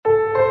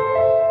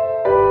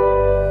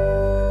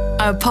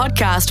a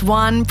Podcast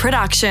One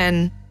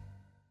production.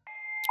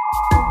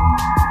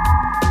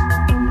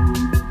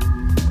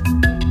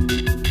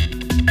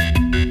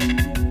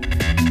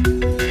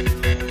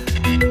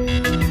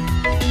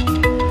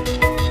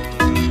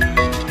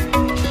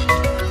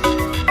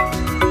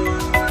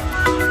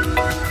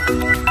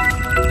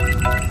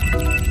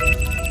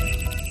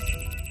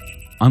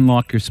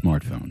 Unlock your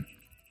smartphone.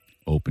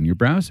 Open your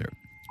browser.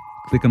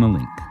 Click on a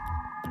link.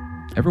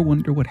 Ever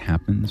wonder what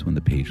happens when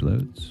the page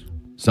loads?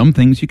 Some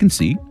things you can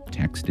see,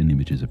 text and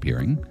images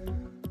appearing.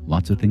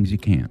 Lots of things you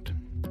can't.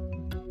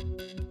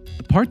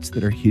 The parts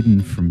that are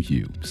hidden from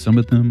view, some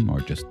of them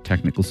are just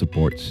technical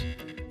supports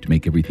to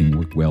make everything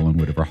work well on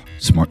whatever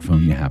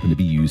smartphone you happen to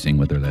be using,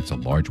 whether that's a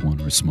large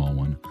one or a small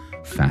one,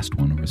 fast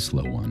one or a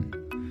slow one.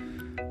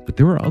 But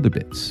there are other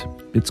bits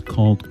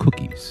called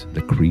cookies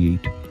that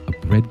create a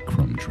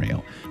breadcrumb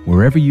trail.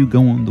 Wherever you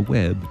go on the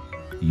web,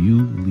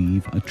 you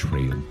leave a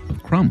trail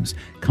of crumbs.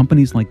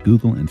 Companies like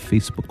Google and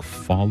Facebook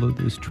follow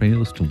those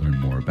trails to learn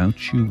more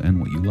about you and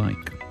what you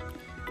like.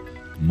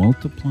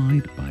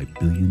 Multiplied by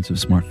billions of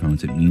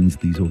smartphones, it means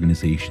these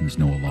organizations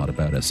know a lot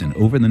about us. And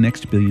over the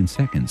next billion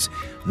seconds,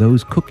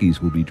 those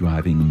cookies will be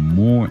driving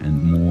more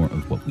and more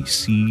of what we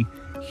see,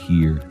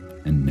 hear,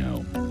 and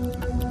know.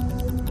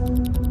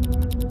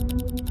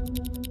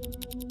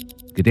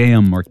 G'day,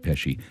 I'm Mark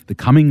Pesce. The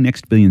coming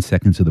next billion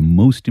seconds are the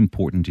most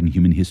important in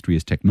human history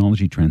as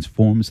technology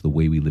transforms the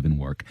way we live and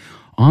work.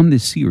 On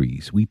this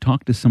series, we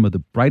talk to some of the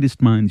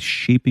brightest minds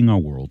shaping our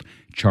world,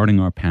 charting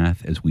our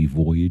path as we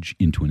voyage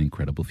into an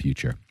incredible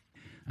future.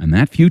 And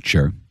that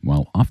future,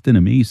 while often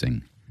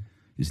amazing,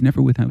 is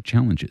never without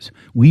challenges.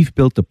 We've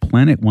built a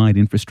planet-wide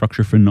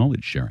infrastructure for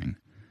knowledge sharing.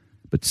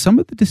 But some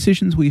of the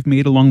decisions we've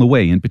made along the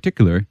way, in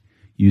particular,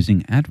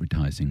 using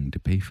advertising to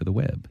pay for the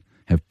web,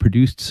 have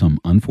produced some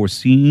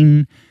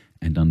unforeseen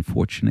and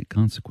unfortunate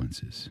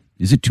consequences.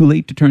 Is it too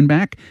late to turn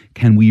back?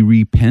 Can we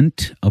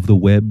repent of the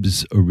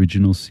web's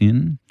original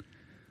sin?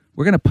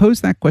 We're going to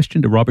pose that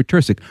question to Robert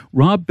Tercek.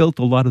 Rob built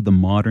a lot of the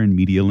modern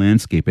media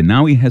landscape, and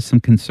now he has some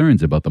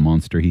concerns about the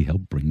monster he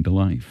helped bring to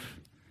life.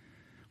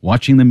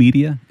 Watching the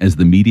media as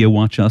the media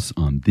watch us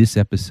on this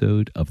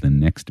episode of The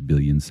Next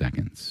Billion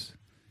Seconds.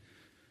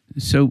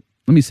 So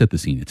let me set the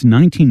scene. It's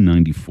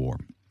 1994.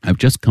 I've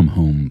just come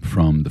home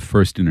from the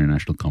first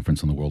international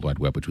conference on the World Wide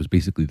Web, which was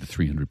basically the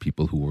 300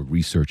 people who were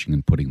researching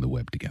and putting the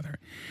web together.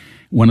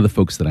 One of the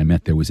folks that I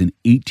met there was an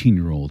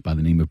 18-year-old by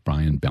the name of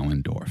Brian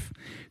Bellendorf,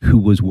 who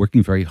was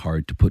working very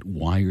hard to put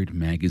Wired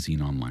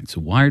magazine online.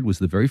 So Wired was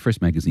the very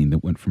first magazine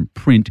that went from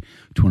print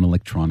to an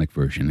electronic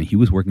version, and he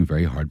was working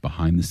very hard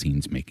behind the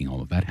scenes making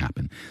all of that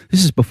happen.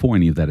 This is before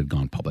any of that had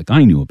gone public.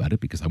 I knew about it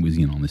because I was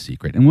in on the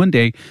secret. And one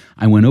day,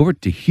 I went over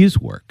to his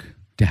work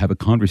to have a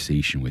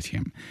conversation with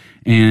him.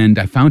 And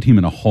I found him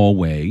in a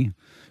hallway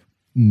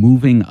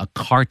moving a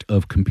cart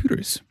of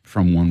computers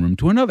from one room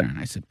to another. And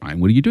I said,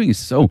 Brian, what are you doing? He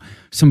said, so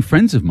some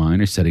friends of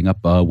mine are setting up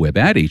a web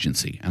ad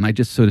agency. And I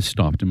just sort of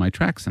stopped in my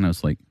tracks and I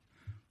was like,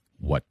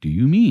 what do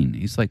you mean?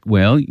 He's like,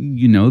 well,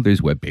 you know,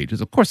 there's web pages.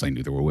 Of course I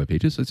knew there were web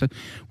pages. I said,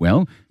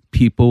 well,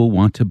 people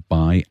want to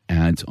buy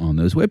ads on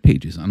those web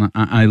pages. And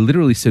I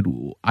literally said,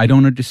 I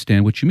don't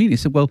understand what you mean. He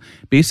said, well,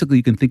 basically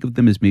you can think of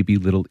them as maybe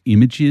little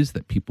images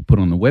that people put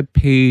on the web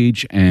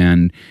page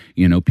and,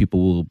 you know, people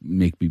will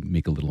make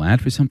a little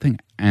ad for something.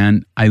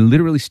 And I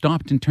literally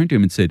stopped and turned to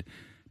him and said,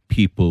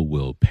 people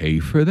will pay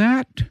for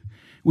that?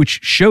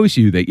 Which shows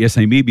you that, yes,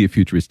 I may be a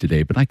futurist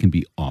today, but I can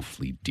be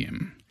awfully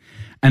dim.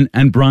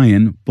 And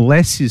Brian,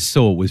 bless his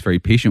soul, was very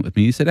patient with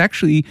me. He said,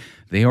 actually,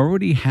 they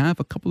already have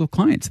a couple of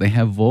clients. They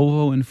have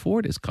Volvo and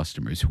Ford as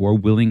customers who are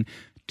willing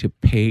to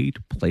pay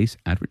to place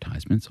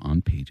advertisements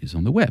on pages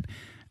on the web.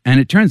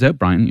 And it turns out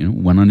Brian, you know,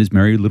 went on his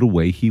merry little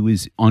way. He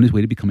was on his way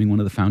to becoming one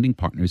of the founding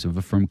partners of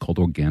a firm called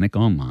Organic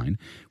Online,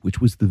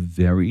 which was the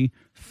very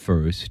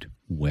first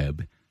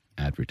web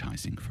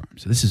advertising firm.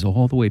 So this is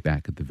all the way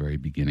back at the very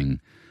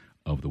beginning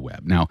of the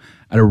web. Now,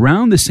 at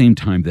around the same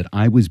time that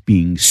I was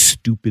being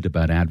stupid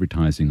about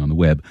advertising on the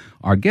web,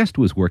 our guest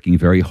was working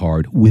very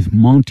hard with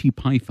Monty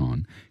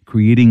Python,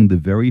 creating the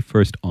very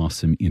first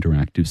awesome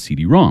interactive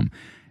CD-ROM.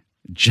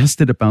 Just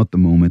at about the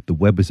moment the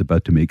web was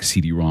about to make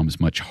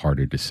CD-ROMs much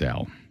harder to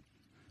sell.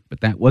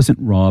 But that wasn't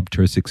Rob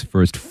Tercek's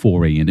first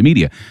foray into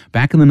media.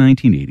 Back in the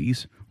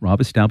 1980s,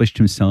 Rob established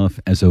himself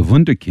as a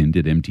wunderkind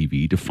at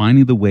MTV,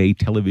 defining the way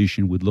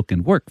television would look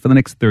and work for the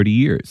next 30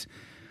 years.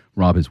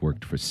 Rob has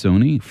worked for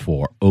Sony,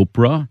 for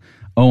Oprah.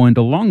 Oh, and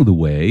along the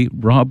way,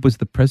 Rob was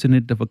the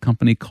president of a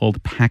company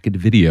called Packet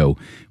Video.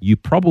 You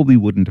probably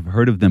wouldn't have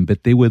heard of them,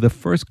 but they were the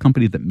first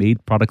company that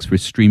made products for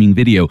streaming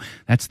video.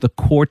 That's the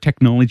core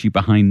technology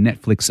behind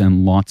Netflix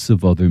and lots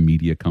of other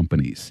media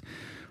companies.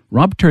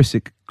 Rob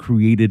Tercek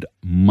created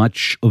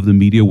much of the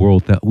media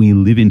world that we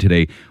live in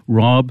today.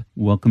 Rob,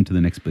 welcome to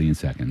The Next Billion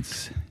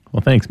Seconds.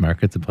 Well, thanks,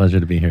 Mark. It's a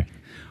pleasure to be here.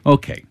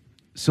 Okay.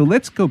 So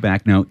let's go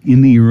back now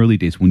in the early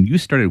days when you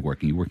started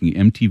working. You were working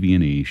at MTV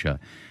in Asia,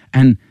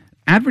 and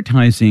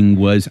advertising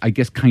was, I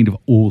guess, kind of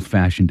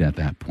old-fashioned at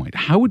that point.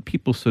 How would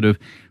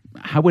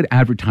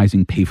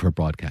advertising pay for a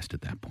broadcast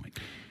at that point?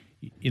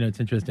 It's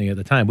interesting. At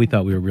the time, we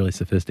thought we were really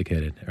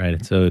sophisticated, right?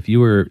 And so if you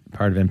were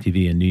part of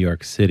MTV in New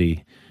York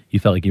City, you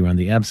felt like you were on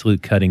the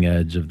absolute cutting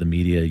edge of the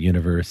media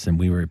universe, and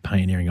we were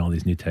pioneering all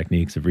these new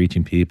techniques of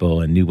reaching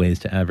people and new ways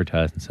to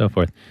advertise and so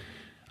forth.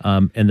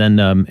 And then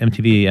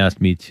MTV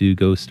asked me to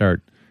go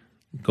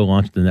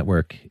launch the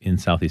network in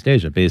Southeast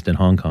Asia, based in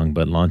Hong Kong,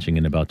 but launching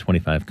in about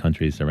 25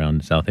 countries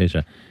around South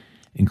Asia,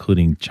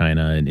 including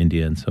China and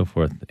India and so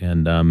forth.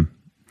 And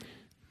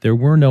there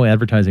were no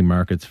advertising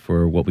markets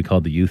for what we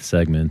called the youth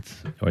segment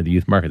or the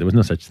youth market. There was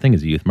no such thing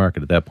as a youth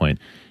market at that point.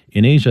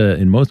 In Asia,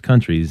 in most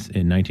countries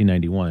in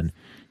 1991,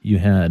 you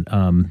had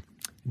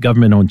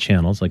government-owned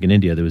channels. Like in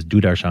India, there was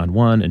Doordarshan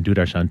 1 and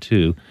Doordarshan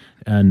 2,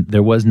 and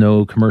there was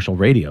no commercial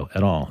radio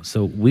at all.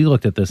 So we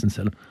looked at this and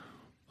said,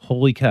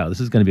 holy cow, this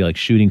is going to be like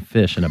shooting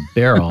fish in a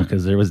barrel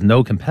because there was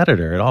no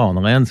competitor at all in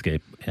the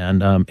landscape.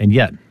 And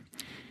yet,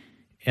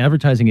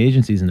 advertising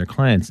agencies and their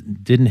clients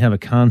didn't have a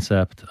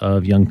concept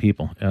of young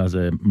people as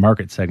a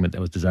market segment that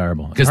was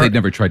desirable. Because they'd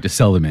never tried to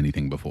sell them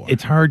anything before.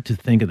 It's hard to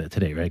think of that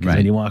today, right? Because Right.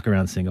 when you walk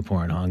around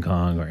Singapore and Hong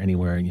Kong or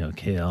anywhere,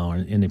 KL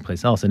or any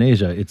place else in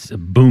Asia, it's a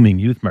booming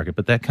youth market.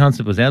 But that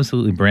concept was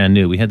absolutely brand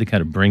new. We had to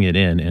kind of bring it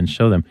in and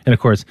show them. And of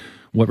course,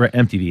 what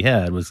MTV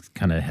had was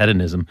kind of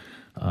hedonism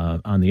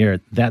on the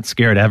air. That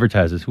scared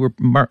advertisers who were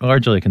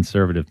largely a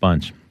conservative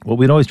bunch. What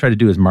we'd always try to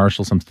do is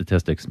marshal some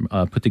statistics,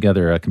 put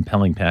together a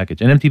compelling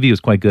package. And MTV was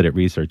quite good at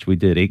research. We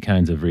did 8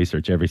 kinds of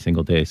research every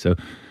single day. So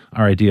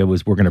our idea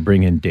was we're going to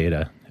bring in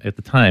data. At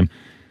the time,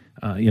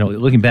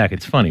 looking back,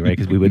 it's funny, right?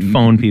 Because we would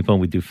phone people,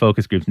 we'd do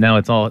focus groups. Now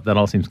that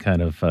all seems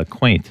kind of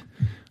quaint.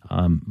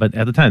 But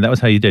at the time, that was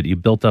how you did it. You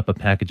built up a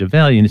package of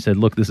value and you said,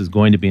 look, this is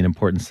going to be an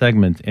important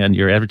segment. And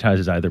your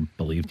advertisers either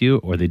believed you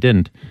or they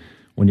didn't.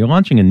 When you're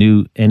launching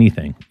any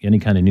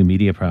kind of new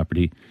media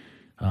property,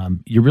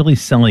 you're really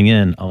selling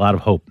in a lot of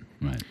hope.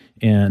 Right.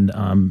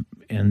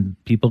 And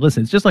people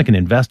listen. It's just like an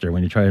investor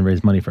when you try and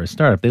raise money for a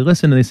startup. They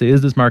listen and they say,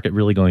 is this market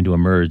really going to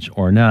emerge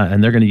or not?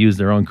 And they're going to use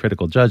their own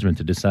critical judgment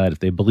to decide if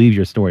they believe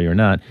your story or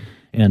not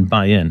and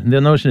buy in. And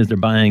the notion is they're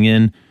buying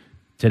in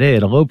today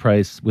at a low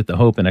price with the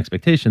hope and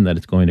expectation that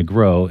it's going to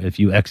grow if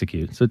you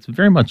execute. So it's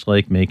very much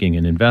like making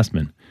an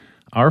investment.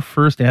 Our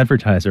first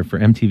advertiser for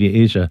MTV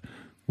Asia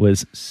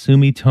was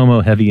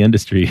Sumitomo Heavy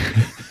Industry.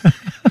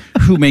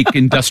 Who make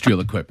industrial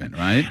equipment,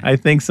 right? I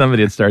think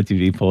somebody at Star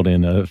TV pulled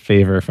in a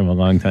favor from a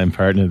longtime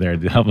partner there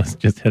to help us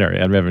just hit our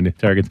ad revenue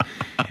targets.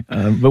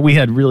 But we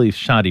had really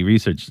shoddy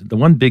research. The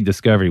one big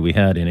discovery we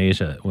had in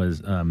Asia was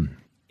in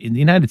the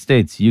United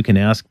States, you can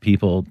ask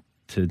people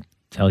to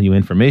tell you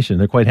information.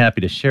 They're quite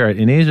happy to share it.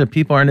 In Asia,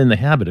 people aren't in the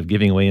habit of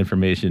giving away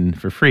information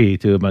for free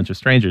to a bunch of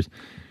strangers.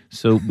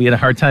 So we had a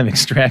hard time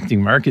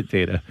extracting market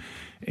data.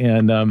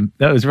 And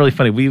that was really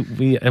funny.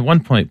 We at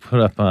one point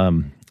put up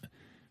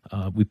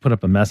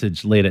a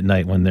message late at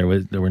night when there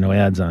were no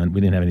ads on. We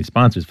didn't have any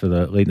sponsors for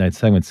the late night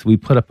segments. We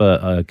put up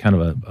a kind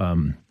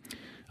of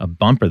a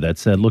bumper that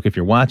said, "Look, if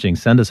you're watching,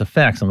 send us a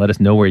fax and let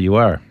us know where you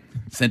are."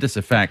 Send us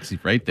a fax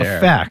right there.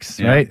 A fax,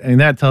 Yeah. right? And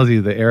that tells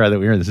you the era that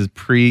we were in. This is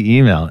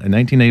pre-email in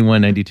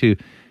 1991, 92.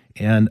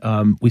 And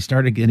we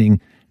started getting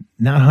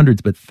not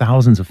hundreds, but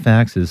thousands of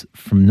faxes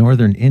from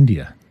northern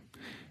India.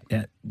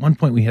 At one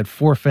point, we had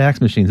 4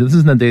 fax machines. This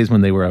is in the days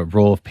when they were a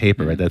roll of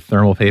paper, right? That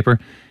thermal paper.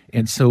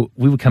 And so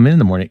we would come in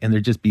the morning, and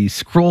there'd just be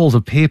scrolls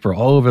of paper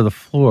all over the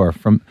floor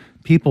from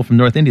people from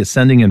North India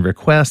sending in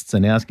requests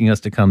and asking us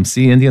to come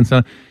see India and so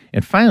on.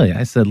 And finally,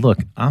 I said, look,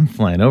 I'm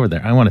flying over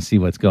there. I want to see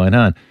what's going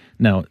on.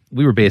 Now,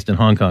 we were based in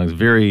Hong Kong. It's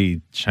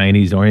very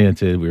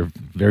Chinese-oriented. We were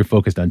very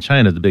focused on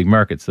China, the big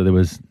market, so there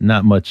was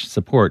not much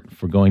support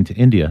for going to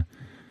India.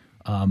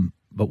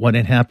 But what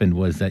had happened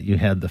was that you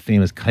had the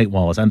famous kite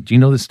walls. Do you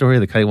know the story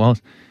of the kite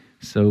walls?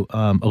 So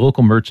a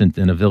local merchant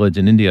in a village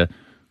in India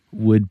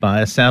would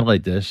buy a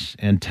satellite dish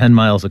and 10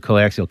 miles of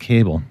coaxial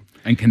cable.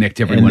 And connect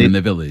everyone in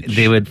the village.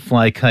 They would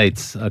fly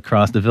kites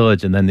across the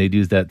village, and then they'd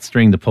use that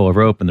string to pull a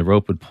rope, and the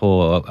rope would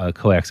pull a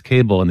coax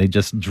cable, and they'd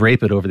just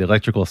drape it over the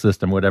electrical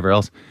system or whatever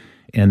else,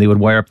 and they would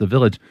wire up the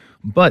village.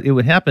 But it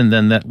would happen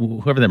then that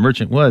whoever that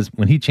merchant was,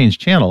 when he changed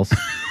channels,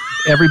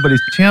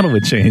 everybody's channel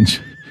would change.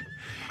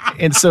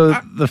 And so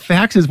the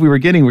faxes we were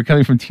getting were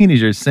coming from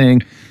teenagers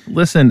saying,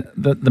 listen,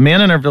 the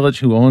man in our village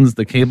who owns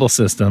the cable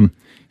system,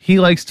 he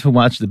likes to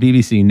watch the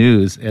BBC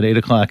News at 8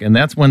 o'clock, and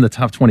that's when the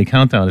top 20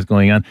 countdown is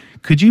going on.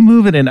 Could you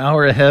move it an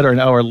hour ahead or an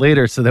hour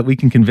later so that we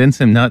can convince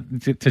him not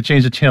to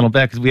change the channel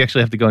back? Because we actually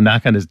have to go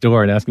knock on his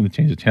door and ask him to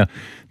change the channel.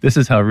 This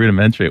is how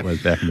rudimentary it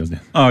was back in those days.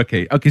 Oh,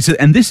 okay. So,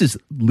 and this is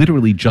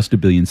literally just 1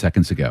 billion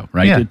seconds ago,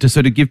 right? Yeah. To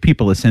sort of give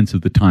people a sense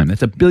of the time.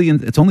 That's 1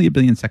 billion. It's only 1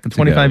 billion seconds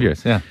 25 ago.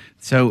 years, yeah.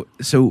 So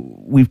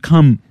we've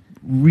come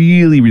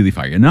really, really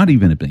far. Not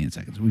even 1 billion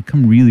seconds. We've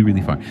come really,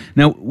 really far.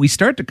 Now, we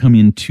start to come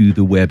into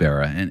the web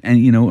era. And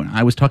you know,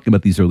 I was talking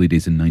about these early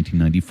days in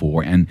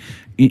 1994. And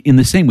in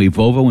the same way,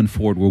 Volvo and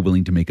Ford were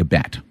willing to make a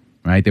bet,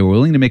 right? They were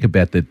willing to make a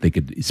bet that they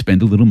could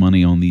spend a little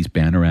money on these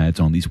banner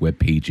ads, on these web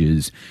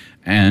pages.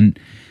 And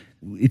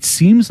it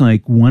seems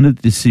like one of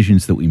the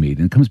decisions that we made,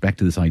 and it comes back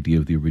to this idea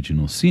of the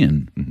original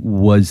sin,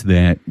 was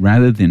that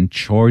rather than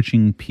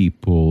charging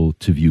people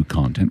to view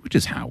content, which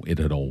is how it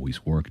had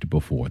always worked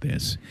before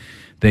this,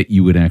 that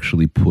you would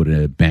actually put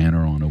a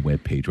banner on a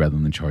web page rather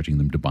than charging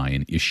them to buy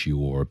an issue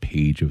or a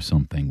page of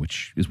something,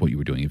 which is what you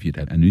were doing if you'd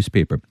had a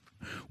newspaper.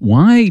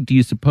 Why do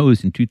you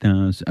suppose in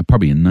 2000,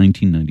 probably in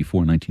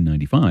 1994,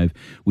 1995,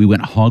 we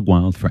went hog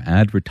wild for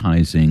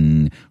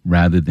advertising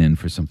rather than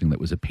for something that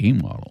was a pay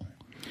model?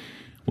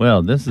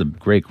 Well, this is a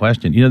great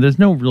question. There's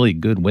no really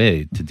good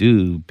way to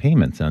do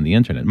payments on the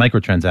internet.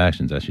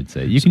 Microtransactions, I should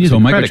say. You can use so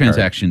a credit card.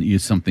 Microtransaction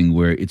is something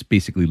where it's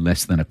basically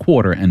less than a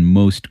quarter, and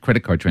most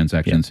credit card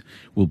transactions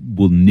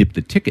will nip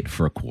the ticket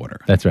for a quarter.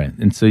 That's right.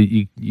 And so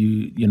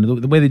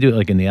the way they do it,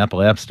 like in the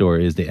Apple App Store,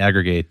 is they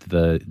aggregate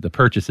the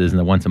purchases, and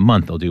then once a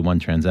month they'll do one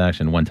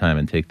transaction one time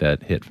and take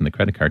that hit from the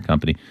credit card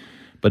company.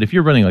 But if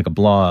you're running like a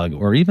blog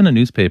or even a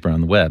newspaper on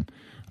the web,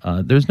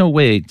 there's no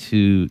way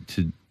to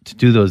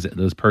do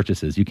those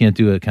purchases. You can't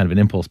do a kind of an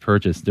impulse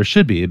purchase. There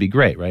should be. It'd be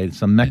great, right?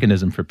 Some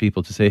mechanism for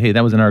people to say, hey,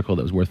 that was an article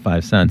that was worth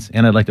 5 cents,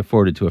 and I'd like to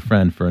forward it to a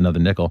friend for another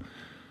nickel.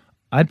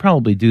 I'd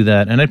probably do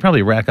that, and I'd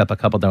probably rack up a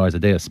couple dollars a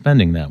day of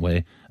spending that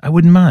way. I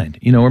wouldn't mind,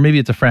 or maybe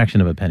it's a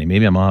fraction of a penny.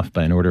 Maybe I'm off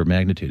by an order of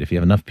magnitude. If you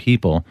have enough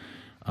people,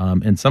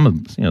 and some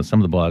of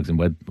the blogs and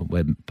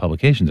web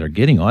publications are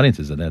getting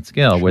audiences at that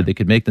scale where they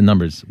could make the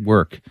numbers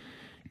work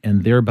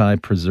and thereby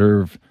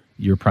preserve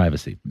your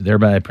privacy,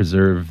 thereby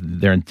preserve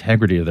their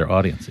integrity of their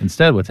audience.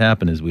 Instead, what's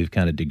happened is we've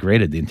kind of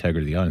degraded the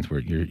integrity of the audience where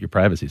your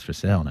privacy is for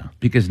sale now.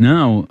 Because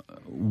now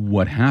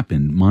what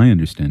happened, my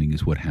understanding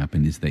is what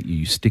happened is that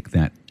you stick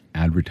that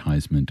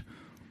advertisement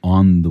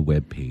on the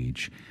web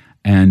page,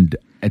 and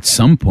at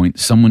some point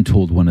someone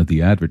told one of the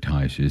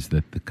advertisers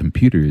that the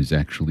computers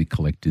actually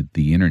collected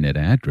the internet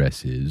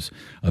addresses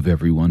of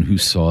everyone who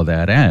saw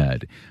that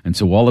ad. And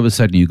so all of a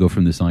sudden you go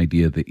from this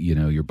idea that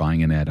you're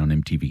buying an ad on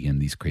MTV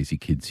and these crazy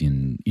kids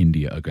in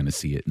India are going to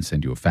see it and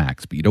send you a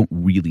fax, but you don't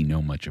really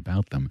know much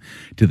about them,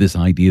 to this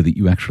idea that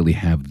you actually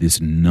have this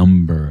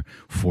number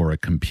for a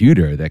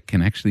computer that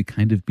can actually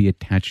kind of be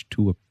attached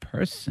to a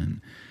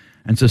person.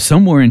 And so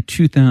somewhere in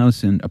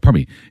 2000,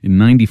 probably in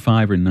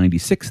 95 or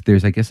 96,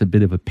 there's, I guess, a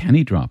bit of a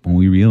penny drop when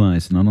we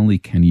realized not only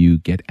can you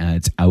get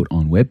ads out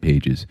on web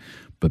pages,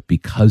 but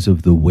because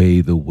of the way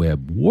the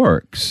web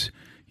works,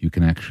 you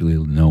can actually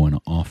know an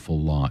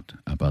awful lot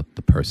about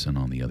the person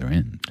on the other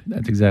end.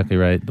 That's exactly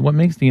right. What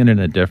makes the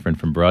internet different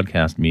from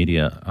broadcast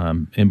media,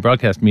 in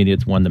broadcast media,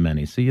 it's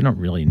one-to-many, so you don't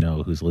really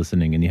know who's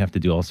listening, and you have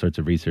to do all sorts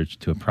of research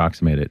to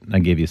approximate it. I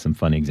gave you some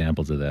funny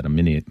examples of that a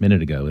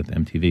minute ago with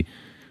MTV.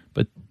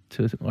 But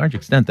to a large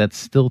extent, that's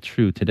still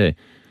true today.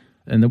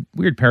 And the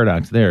weird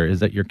paradox there is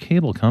that your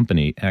cable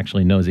company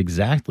actually knows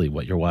exactly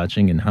what you're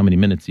watching and how many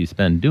minutes you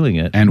spend doing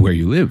it. And where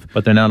you live.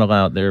 But they're not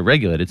allowed, they're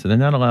regulated, so they're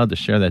not allowed to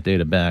share that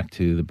data back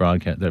to the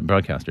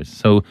broadcasters.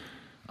 So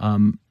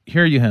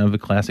here you have a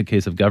classic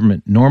case of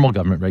normal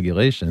government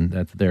regulation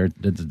that's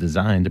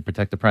designed to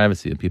protect the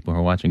privacy of people who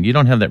are watching. You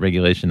don't have that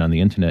regulation on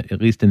the internet,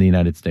 at least in the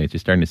United States. You're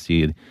starting to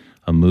see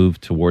a move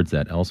towards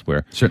that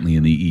elsewhere. Certainly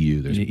in the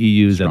EU, there's the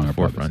EU's at the privacy,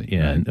 forefront.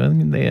 Yeah, right?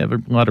 and they have a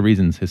lot of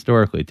reasons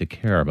historically to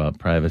care about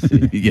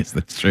privacy. Yes,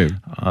 that's true.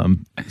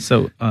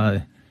 So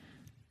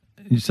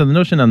the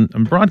notion on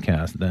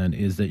broadcast then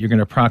is that you're going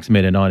to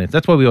approximate an audience.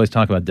 That's why we always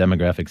talk about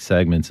demographic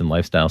segments and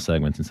lifestyle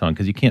segments and so on,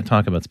 because you can't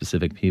talk about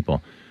specific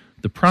people.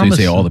 The promise,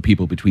 so you say all the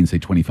people between, say,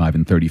 25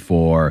 and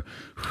 34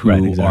 who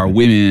Right, exactly. are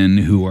women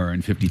who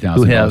earn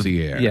 $50,000 a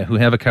year. Yeah, who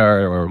have a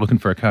car or looking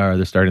for a car.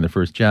 They're starting their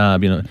first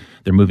job.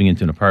 They're moving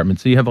into an apartment.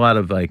 So you have a lot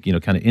of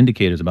kind of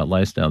indicators about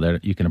lifestyle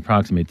that you can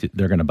approximate.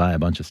 They're going to buy a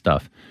bunch of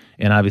stuff.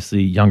 And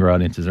obviously, younger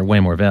audiences are way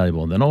more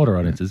valuable than older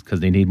audiences because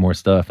they need more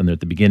stuff and they're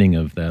at the beginning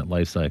of that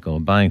life cycle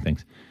of buying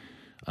things.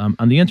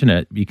 On the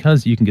internet,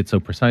 because you can get so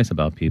precise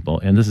about people,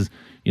 and this is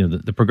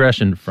the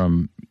progression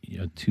from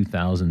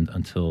 2000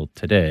 until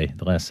today,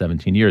 the last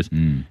 17 years,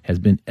 has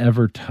been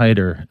ever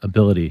tighter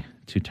ability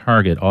to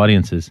target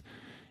audiences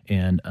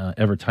and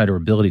ever tighter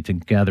ability to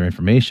gather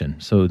information.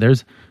 So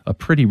there's a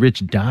pretty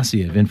rich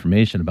dossier of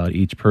information about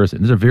each person.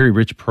 There's a very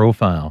rich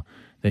profile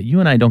that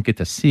you and I don't get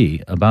to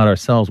see about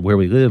ourselves, where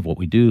we live, what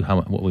we do,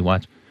 what we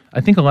watch. I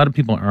think a lot of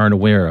people aren't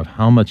aware of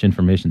how much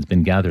information's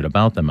been gathered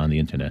about them on the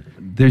internet.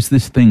 There's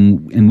this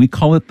thing, and we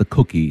call it the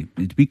cookie.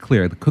 To be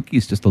clear, the cookie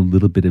is just a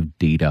little bit of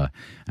data,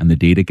 and the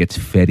data gets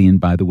fed in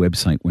by the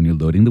website when you're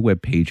loading the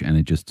web page, and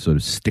it just sort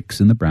of sticks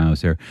in the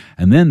browser.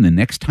 And then the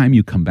next time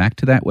you come back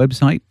to that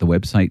website, the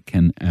website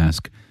can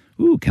ask,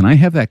 ooh, can I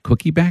have that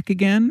cookie back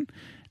again?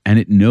 And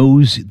it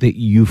knows that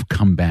you've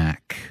come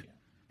back,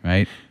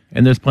 right?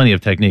 And there's plenty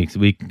of techniques.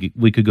 We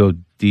could go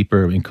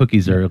deeper. I mean,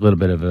 cookies are a little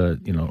bit of a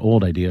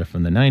old idea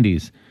from the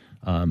 90s.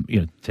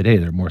 Today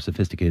there are more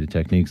sophisticated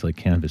techniques like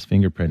canvas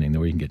fingerprinting,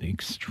 where you can get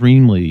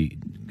extremely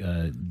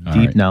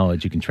deep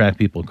knowledge. You can track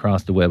people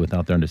across the web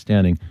without their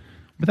understanding,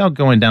 without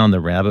going down the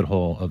rabbit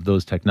hole of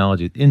those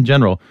technologies. In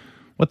general,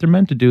 what they're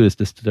meant to do is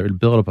to start to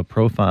build up a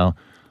profile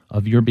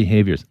of your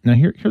behaviors. Now,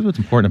 here's what's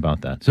important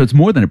about that. So it's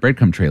more than a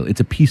breadcrumb trail. It's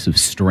a piece of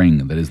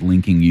string that is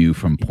linking you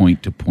from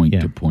point to point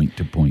to point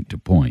to point to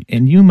point.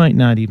 And you might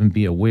not even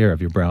be aware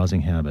of your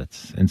browsing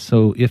habits. And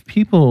so if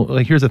people,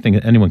 like, here's the thing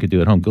that anyone could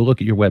do at home. Go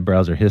look at your web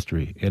browser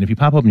history. And if you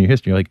pop open your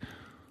history, you're like,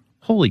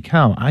 holy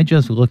cow, I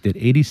just looked at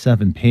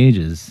 87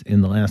 pages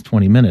in the last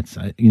 20 minutes.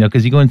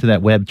 Because you go into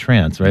that web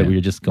trance, right, where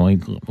you're just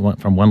going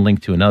from one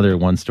link to another,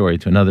 one story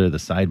to another, the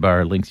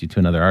sidebar links you to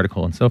another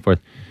article and so forth.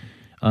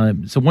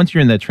 So once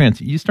you're in that trance,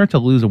 you start to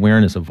lose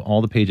awareness of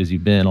all the pages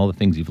you've been, all the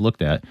things you've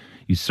looked at.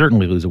 You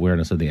certainly lose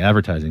awareness of the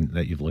advertising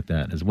that you've looked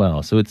at as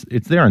well. So it's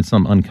there on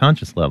some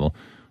unconscious level,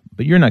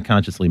 but you're not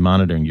consciously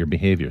monitoring your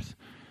behaviors.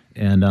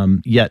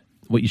 And yet,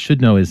 what you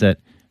should know is that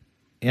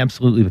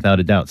absolutely, without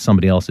a doubt,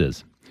 somebody else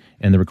is,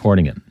 and they're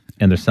recording it,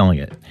 and they're selling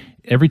it.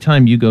 Every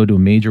time you go to a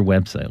major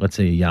website, let's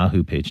say a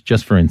Yahoo page,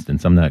 just for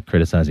instance, I'm not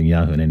criticizing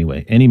Yahoo in any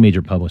way, any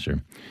major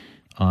publisher,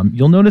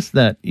 you'll notice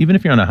that even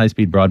if you're on a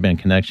high-speed broadband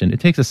connection, it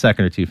takes a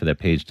second or two for that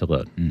page to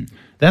load.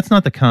 That's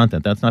not the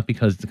content. That's not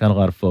because it's got a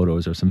lot of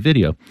photos or some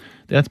video.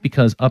 That's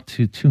because up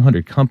to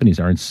 200 companies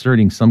are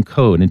inserting some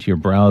code into your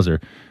browser,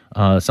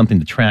 something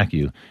to track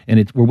you.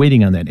 And we're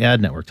waiting on that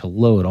ad network to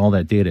load all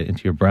that data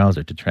into your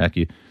browser to track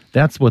you.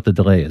 That's what the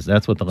delay is.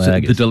 That's what the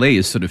lag is. The delay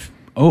is sort of,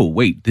 oh,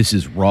 wait, this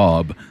is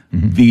Rob.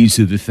 These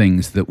are the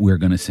things that we're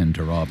going to send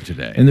to Rob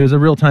today. And there's a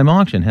real-time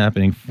auction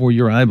happening for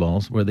your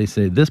eyeballs where they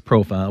say this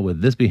profile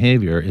with this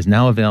behavior is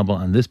now available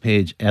on this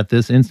page at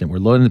this instant. We're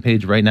loading the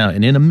page right now,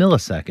 and in a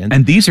millisecond.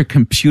 And these are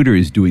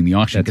computers doing the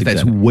auction, because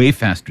that's way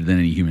faster than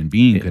any human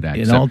being could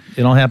access.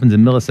 It all happens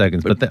in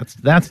milliseconds, but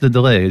that's the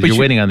delay. You're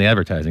waiting on the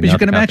advertising. But you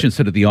can imagine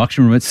sort of the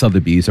auction room at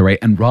Sotheby's, all right,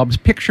 and Rob's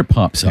picture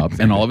pops up,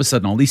 and all of a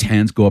sudden all these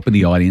hands go up in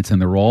the audience,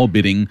 and they're all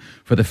bidding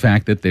for the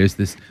fact that there's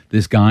this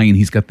guy, and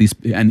he's got these,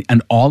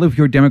 and all of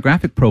your demographic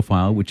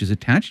profile, which is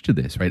attached to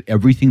this, right?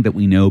 Everything that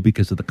we know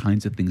because of the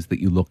kinds of things that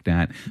you looked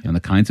at and the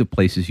kinds of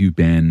places you've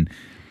been,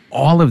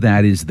 all of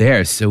that is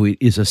there. So it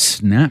is a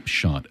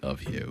snapshot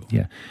of you.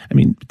 Yeah. I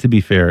mean, to be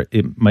fair,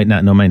 it might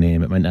not know my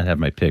name. It might not have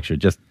my picture,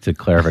 just to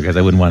clarify, because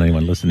I wouldn't want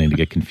anyone listening to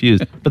get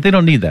confused. But they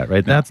don't need that,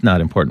 right? That's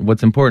not important.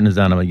 What's important is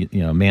that I'm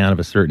a man of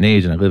a certain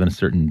age, and I live in a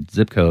certain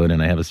zip code,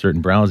 and I have a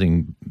certain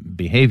browsing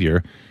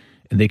behavior,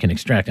 and they can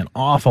extract an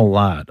awful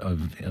lot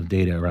of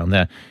data around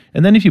that.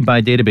 And then if you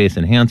buy database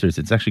enhancers,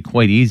 it's actually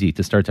quite easy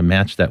to start to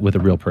match that with a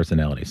real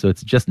personality. So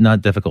it's just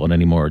not difficult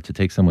anymore to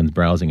take someone's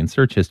browsing and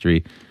search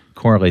history,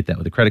 correlate that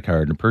with a credit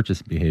card and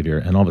purchase behavior,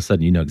 and all of a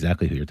sudden you know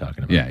exactly who you're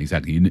talking about. Yeah,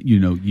 exactly. You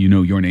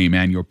know your name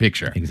and your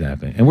picture.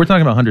 Exactly. And we're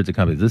talking about hundreds of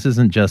companies. This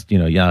isn't just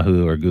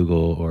Yahoo or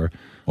Google or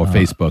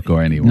Facebook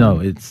or anyone. No,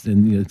 it's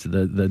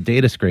the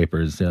data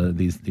scrapers,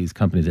 these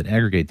companies that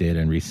aggregate data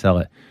and resell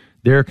it.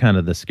 They're kind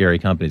of the scary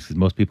companies because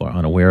most people are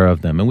unaware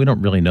of them, and we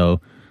don't really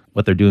know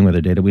what they're doing with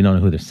their data. We don't know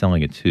who they're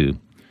selling it to.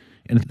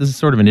 And if this is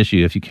sort of an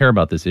issue, if you care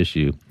about this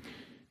issue,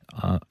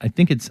 I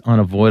think it's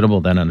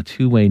unavoidable that on a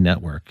two-way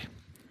network,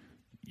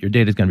 your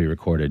data is going to be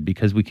recorded,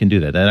 because we can do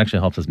that. That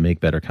actually helps us make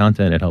better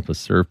content. It helps us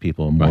serve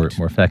people more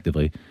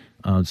effectively.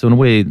 So in a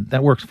way,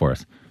 that works for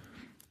us.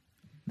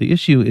 The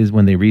issue is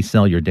when they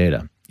resell your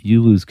data,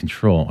 you lose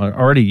control.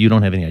 Already, you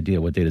don't have any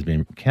idea what data is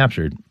being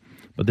captured.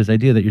 But this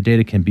idea that your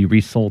data can be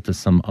resold to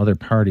some other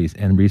parties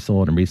and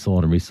resold and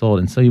resold and resold.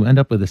 And so you end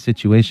up with a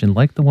situation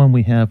like the one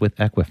we have with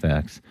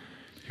Equifax.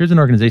 Here's an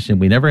organization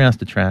we never asked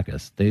to track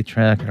us. They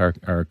track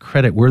our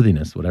credit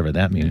worthiness, whatever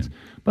that means. Yeah.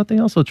 But they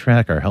also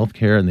track our health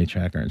care, and they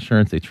track our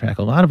insurance. They track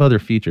a lot of other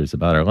features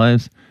about our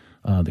lives,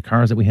 the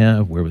cars that we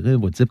have, where we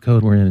live, what zip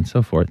code we're in, and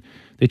so forth.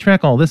 They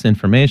track all this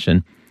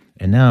information,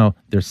 and now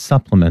they're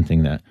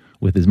supplementing that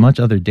with as much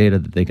other data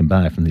that they can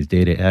buy from these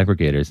data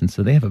aggregators. And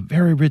so they have a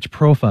very rich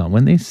profile.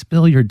 When they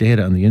spill your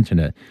data on the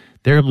internet,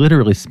 they're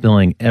literally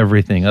spilling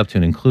everything up to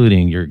and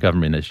including your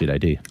government-issued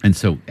ID. And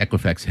so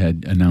Equifax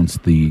had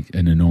announced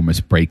an enormous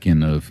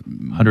break-in of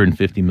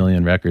 150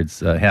 million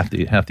records, half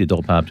the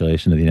adult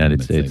population of the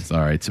United States.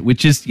 All right, so,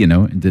 which is,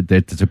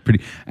 that's a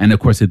pretty... And, of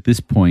course, at this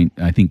point,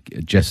 I think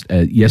just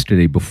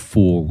yesterday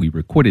before we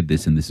recorded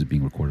this, and this is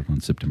being recorded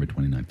on September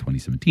 29th,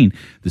 2017,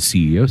 the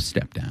CEO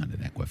stepped down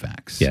at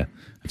Equifax. Yeah.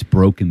 It's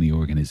broken the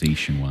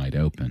organization wide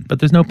open.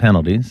 But there's no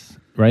penalties,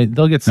 right?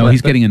 They'll get... No,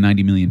 he's getting a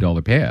 $90 million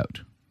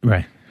payout.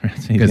 Right.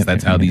 Because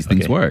that's how these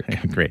things work.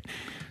 Great.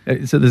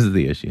 So this is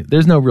the issue.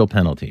 There's no real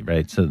penalty,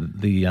 right? So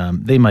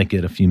they might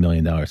get a few $1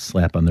 million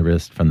slap on the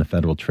wrist from the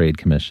Federal Trade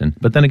Commission.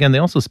 But then again, they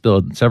also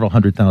spilled several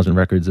 100,000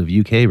 records of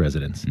UK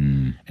residents.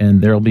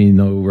 And there'll be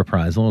no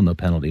reprisal, no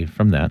penalty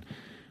from that.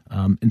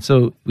 And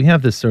so we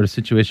have this sort of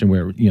situation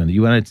where, the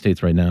United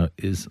States right now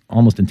is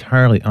almost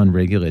entirely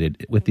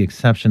unregulated, with the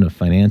exception of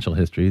financial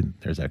history.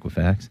 There's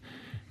Equifax,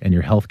 and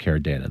your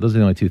healthcare data. Those are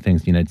the only two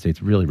things the United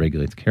States really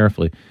regulates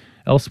carefully.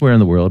 Elsewhere in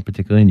the world,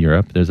 particularly in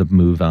Europe, there's a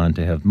move on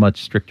to have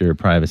much stricter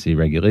privacy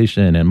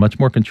regulation and much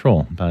more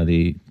control by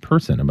the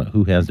person about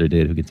who has their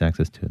data, who gets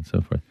access to it, and so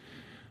forth.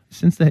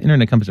 Since the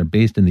internet companies are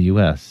based in the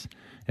U.S.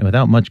 and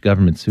without much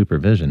government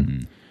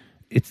supervision,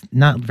 it's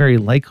not very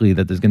likely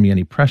that there's going to be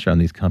any pressure on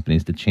these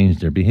companies to change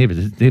their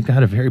behaviors. They've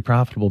got a very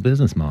profitable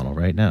business model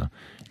right now.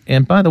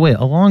 And by the way,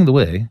 along the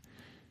way,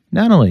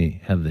 not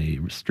only have they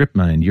strip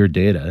mined your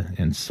data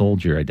and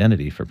sold your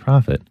identity for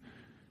profit,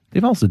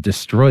 they've also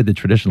destroyed the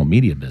traditional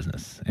media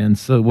business. And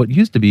so what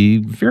used to be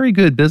very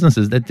good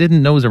businesses that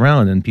didn't nose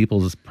around in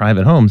people's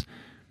private homes,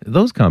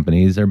 those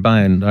companies are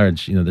by and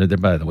large, they're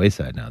by the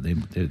wayside now.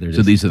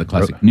 So these are the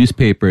classic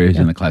newspapers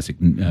and the classic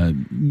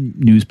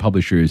news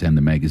publishers and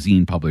the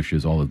magazine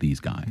publishers, all of these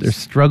guys. They're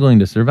struggling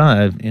to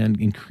survive,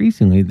 and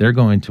increasingly they're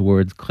going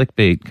towards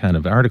clickbait kind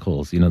of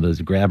articles,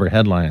 those grabber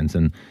headlines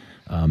and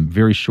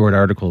very short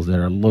articles that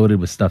are loaded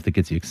with stuff that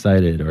gets you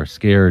excited or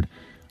scared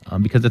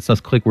because it's less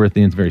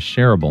click-worthy and it's very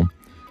shareable.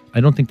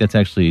 I don't think that's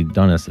actually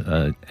done us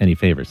any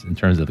favors in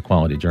terms of the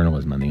quality of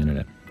journalism on the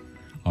internet.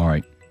 All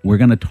right. We're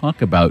going to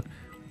talk about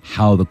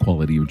how the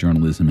quality of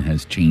journalism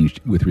has changed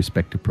with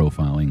respect to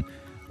profiling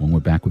when we're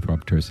back with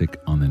Rob Tercek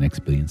on the next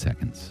Billion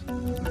Seconds.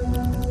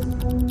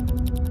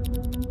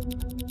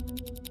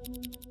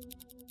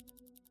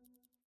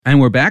 And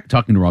we're back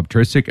talking to Rob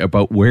Tercek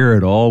about where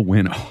it all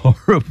went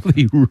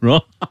horribly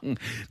wrong.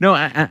 No,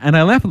 and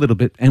I laugh a little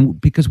bit,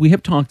 and because we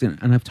have talked, and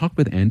I've talked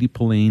with Andy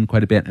Polaine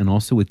quite a bit, and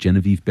also with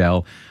Genevieve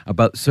Bell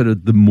about sort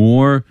of the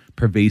more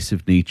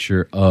pervasive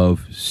nature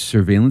of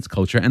surveillance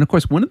culture. And of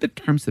course, one of the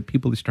terms that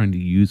people are starting to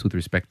use with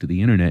respect to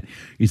the internet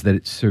is that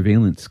it's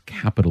surveillance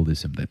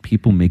capitalism, that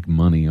people make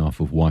money off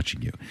of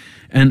watching you.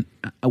 And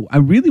I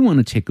really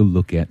want to take a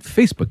look at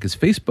Facebook, because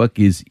Facebook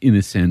is, in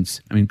a sense,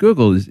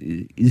 Google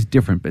is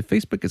different, but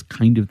Facebook is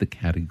kind of the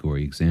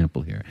category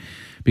example here.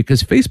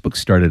 Because Facebook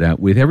started out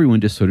with everyone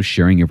just sort of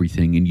sharing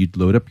everything, and you'd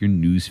load up your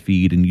news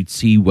feed and you'd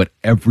see what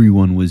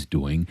everyone was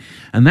doing.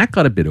 And that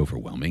got a bit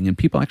overwhelming, and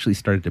people actually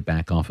started to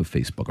back off of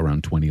Facebook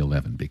around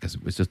 2011 because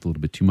it was just a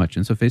little bit too much.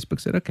 And so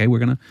Facebook said, okay, we're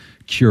going to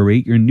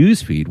curate your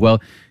news feed.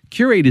 Well,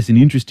 curate is an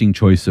interesting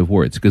choice of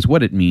words, because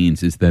what it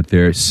means is that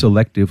they're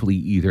selectively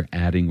either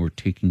adding or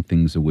taking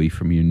things away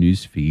from your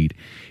news feed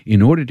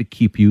in order to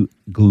keep you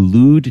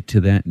glued to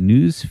that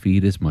news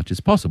feed as much as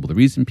possible. The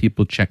reason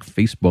people check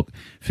Facebook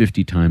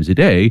 50 times a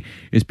day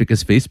is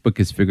because Facebook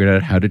has figured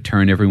out how to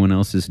turn everyone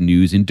else's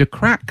news into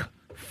crack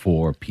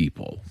for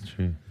people. That's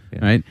true.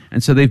 Yeah. Right?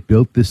 And so they've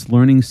built this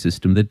learning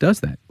system that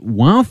does that.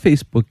 While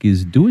Facebook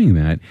is doing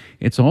that,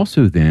 it's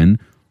also then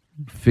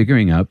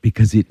figuring out,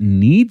 because it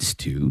needs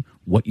to,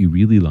 what you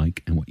really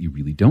like and what you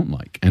really don't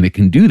like. And it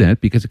can do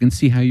that because it can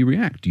see how you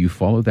react. Do you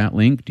follow that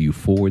link? Do you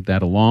forward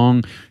that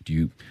along? Do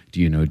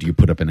you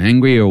put up an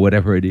angry or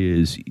whatever it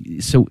is?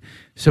 So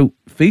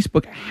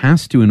Facebook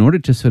has to, in order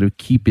to sort of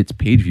keep its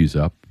page views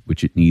up,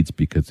 which it needs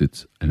because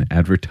it's an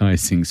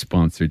advertising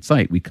sponsored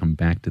site. We come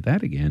back to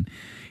that again.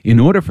 In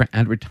order for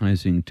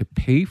advertising to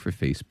pay for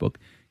Facebook,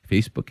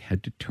 Facebook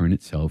had to turn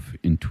itself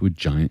into a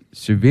giant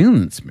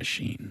surveillance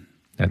machine.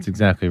 That's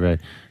exactly right.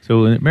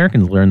 So when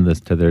Americans learned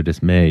this to their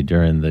dismay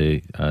during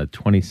the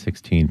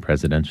 2016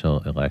 presidential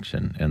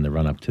election and the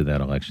run-up to that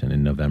election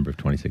in November of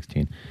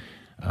 2016.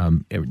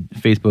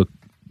 Facebook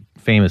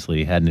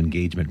famously had an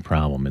engagement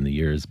problem in the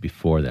years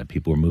before that.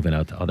 People were moving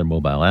out to other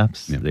mobile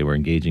apps. Yeah. They were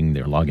engaging.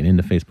 They were logging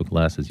into Facebook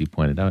less, as you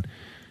pointed out.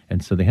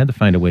 And so they had to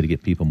find a way to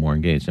get people more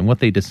engaged. And what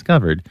they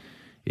discovered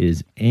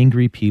is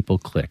angry people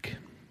click.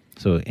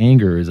 So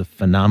anger is a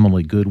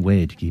phenomenally good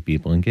way to keep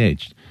people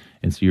engaged.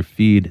 And so your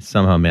feed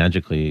somehow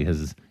magically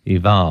has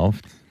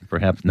evolved,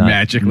 perhaps not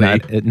magically,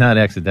 not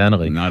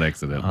accidentally,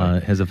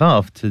 has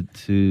evolved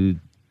to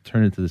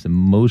turn into this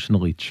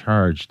emotionally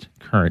charged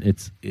current.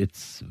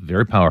 It's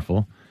very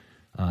powerful.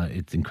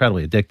 It's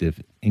incredibly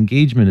addictive.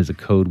 Engagement is a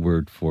code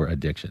word for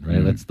addiction,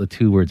 right? That's the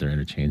two words are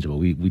interchangeable.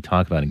 We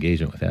talk about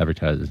engagement with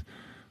advertisers.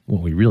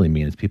 What we really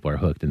mean is people are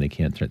hooked and they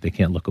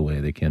can't look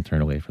away. They can't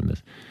turn away from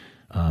this.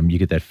 You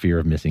get that fear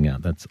of missing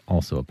out. That's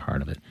also a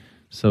part of it.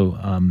 So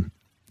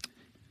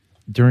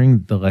during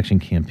the election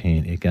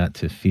campaign, it got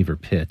to fever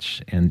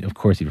pitch. And of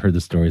course, you've heard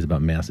the stories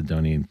about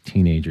Macedonian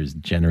teenagers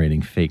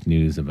generating fake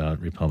news about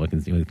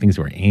Republicans. Things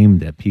were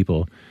aimed at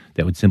people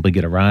that would simply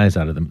get a rise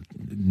out of the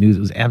news.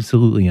 It was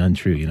absolutely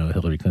untrue.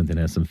 Hillary Clinton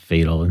has some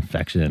fatal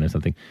infection or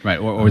something. Right,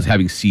 or was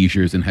having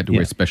seizures and had to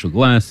wear special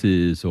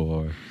glasses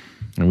or...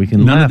 And we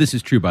can None of this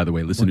is true, by the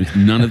way, listeners.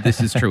 None of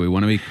this is true. We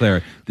want to be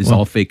clear. This is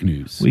all fake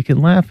news. We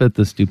can laugh at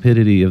the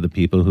stupidity of the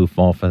people who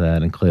fall for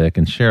that and click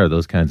and share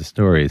those kinds of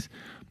stories.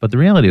 But the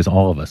reality is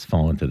all of us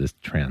fall into this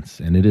trance,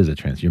 and it is a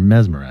trance. You're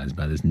mesmerized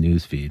by this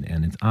news feed,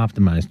 and it's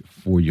optimized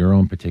for your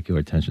own particular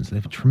attention. So they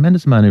have a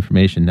tremendous amount of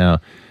information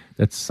now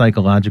that's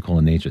psychological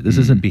in nature. This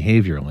isn't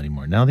behavioral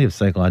anymore. Now they have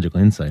psychological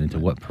insight into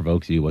what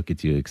provokes you, what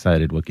gets you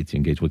excited, what gets you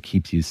engaged, what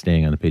keeps you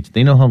staying on the page.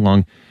 They know how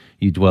long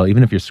you dwell,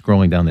 even if you're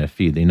scrolling down that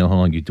feed, they know how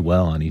long you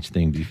dwell on each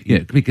thing. Yeah,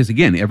 because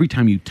again, every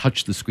time you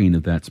touch the screen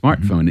of that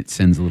smartphone, it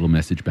sends a little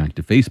message back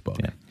to Facebook.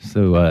 Yeah.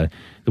 So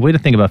the way to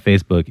think about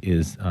Facebook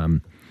is,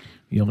 a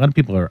lot of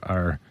people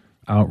are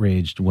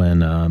outraged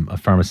when a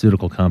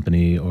pharmaceutical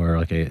company or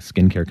like a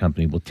skincare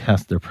company will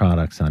test their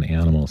products on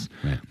animals.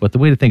 Right. But the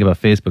way to think about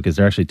Facebook is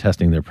they're actually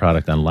testing their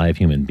product on live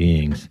human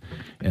beings.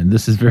 And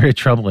this is very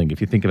troubling. If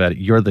you think about it,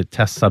 you're the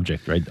test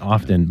subject, right?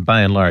 Often,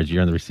 by and large,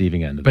 you're on the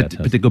receiving end of that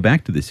test. But to go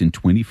back to this, in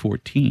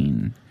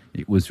 2014,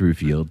 it was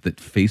revealed that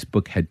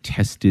Facebook had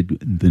tested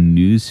the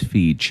news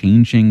feed,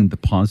 changing the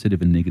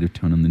positive and negative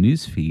tone on the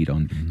news feed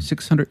on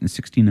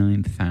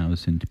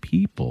 669,000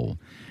 people,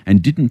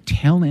 and didn't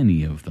tell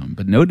any of them,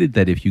 but noted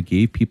that if you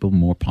gave people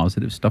more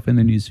positive stuff in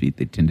their news feed,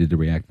 they tended to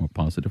react more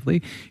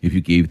positively. If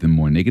you gave them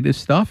more negative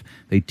stuff,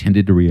 they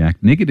tended to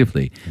react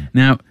negatively.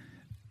 Now,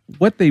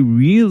 what they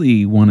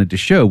really wanted to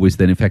show was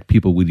that, in fact,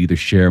 people would either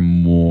share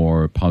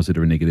more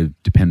positive or negative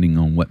depending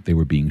on what they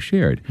were being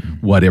shared.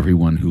 What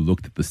everyone who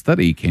looked at the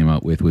study came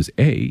out with was,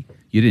 A,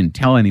 you didn't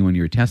tell anyone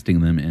you were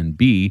testing them, and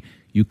B,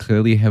 you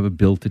clearly have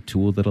built a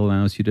tool that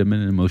allows you to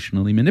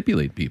emotionally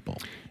manipulate people.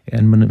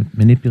 And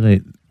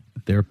manipulate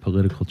their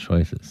political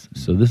choices.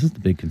 So this is the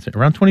big concern.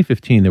 Around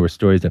 2015, there were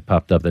stories that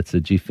popped up that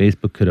said, gee,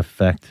 Facebook could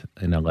affect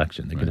an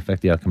election. They could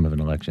affect the outcome of an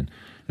election.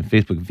 And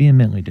Facebook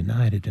vehemently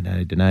denied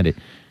it.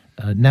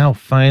 Now,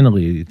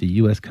 finally, the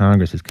U.S.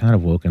 Congress has kind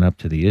of woken up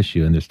to the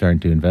issue, and they're starting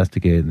to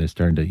investigate, and they're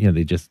starting to,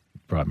 they just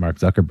brought Mark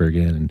Zuckerberg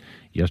in, and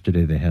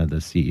yesterday they had the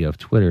CEO of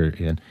Twitter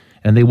in,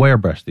 and they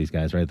wire-brush these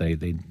guys, right?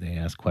 They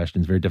ask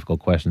questions, very difficult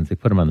questions. They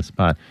put them on the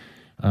spot.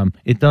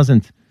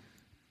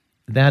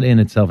 That in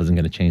itself isn't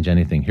going to change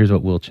anything. Here's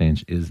what will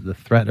change is the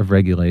threat of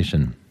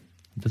regulation.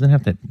 It doesn't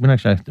have to, we don't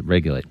actually have to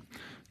regulate.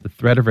 The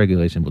threat of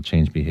regulation will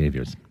change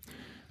behaviors.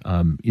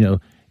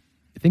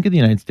 Think of the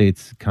United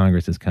States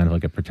Congress as kind of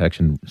like a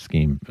protection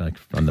scheme, like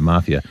from the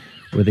mafia,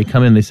 where they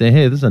come in and they say,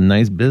 hey, this is a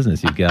nice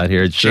business you've got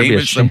here.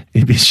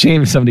 It'd be a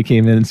shame if somebody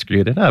came in and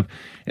screwed it up.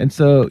 And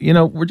so,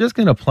 we're just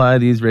going to apply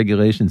these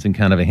regulations in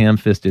kind of a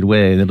ham-fisted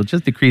way, and it'll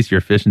just decrease your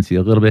efficiency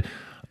a little bit.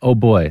 Oh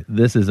boy,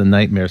 this is a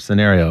nightmare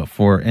scenario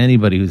for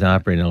anybody who's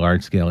operating a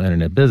large-scale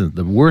internet business.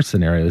 The worst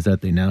scenario is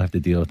that they now have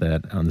to deal with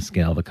that on the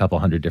scale of a couple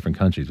hundred different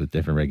countries with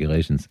different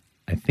regulations.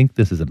 I think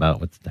this is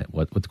about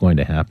what's going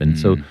to happen.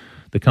 So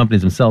the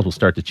companies themselves will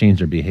start to change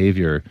their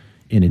behavior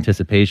in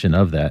anticipation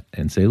of that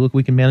and say, look,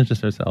 we can manage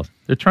this ourselves.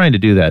 They're trying to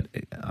do that.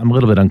 I'm a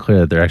little bit unclear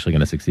that they're actually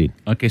going to succeed.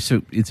 Okay,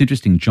 so it's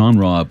interesting. John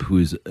Robb, who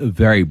is a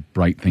very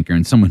bright thinker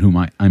and someone whom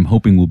I'm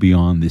hoping will be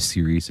on this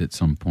series at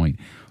some point,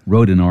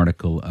 wrote an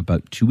article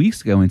about 2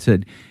 weeks ago and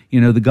said,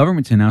 the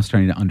governments are now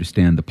starting to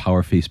understand the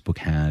power Facebook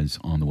has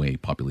on the way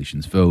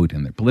populations vote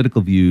and their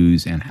political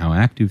views and how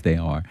active they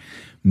are.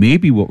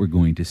 Maybe what we're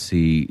going to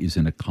see is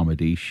an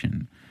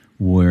accommodation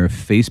where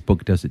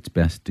Facebook does its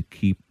best to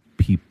keep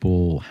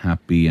people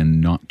happy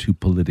and not too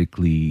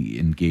politically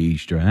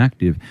engaged or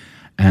active.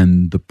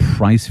 And the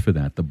price for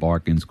that, the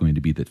bargain, is going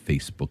to be that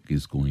Facebook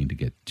is going to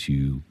get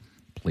to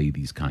play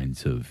these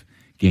kinds of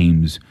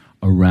games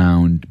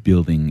around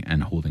building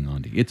and holding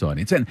on to its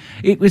audience. And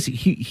it was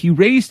he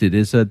raised it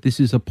as this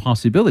is a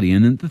possibility.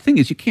 And the thing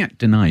is, you can't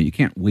deny it. You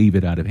can't wave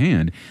it out of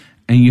hand.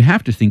 And you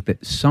have to think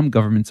that some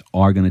governments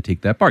are going to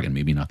take that bargain.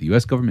 Maybe not the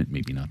U.S. government,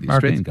 maybe not the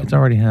Australian government. It's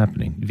already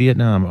happening.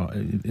 Vietnam,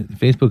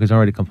 Facebook has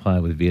already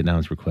complied with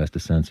Vietnam's request to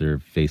censor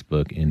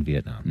Facebook in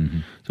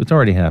Vietnam. So it's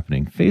already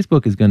happening.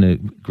 Facebook is going to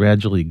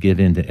gradually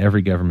give in to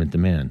every government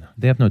demand.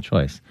 They have no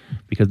choice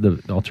because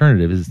the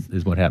alternative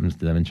is what happens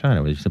to them in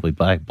China, where they're simply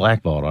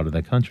blackballed out of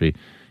that country.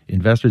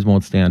 Investors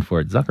won't stand for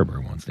it.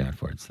 Zuckerberg won't stand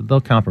for it. So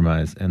they'll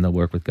compromise and they'll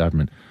work with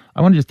government.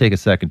 I want to just take a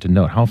second to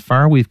note how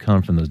far we've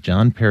come from those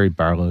John Perry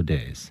Barlow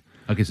days.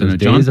 Okay, so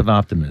days of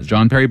optimism.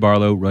 John Perry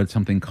Barlow wrote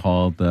something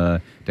called the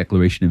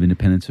Declaration of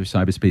Independence of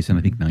Cyberspace in,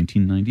 I think,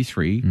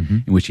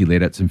 1993, in which he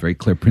laid out some very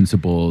clear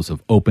principles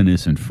of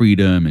openness and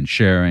freedom and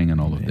sharing and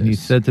all of this. And he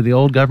said to the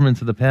old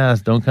governments of the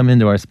past, don't come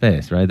into our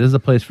space, right? This is a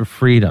place for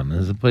freedom.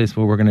 This is a place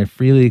where we're going to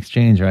freely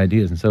exchange our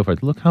ideas and so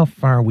forth. Look how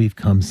far we've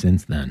come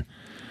since then.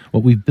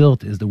 What we've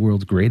built is the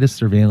world's greatest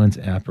surveillance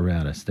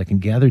apparatus that can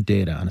gather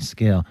data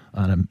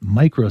on a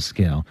micro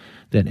scale,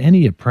 that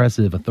any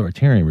oppressive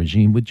authoritarian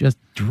regime would just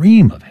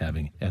dream of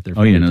having at their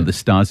fingertips.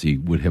 The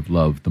Stasi would have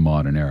loved the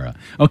modern era.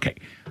 Okay,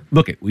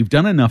 look, we've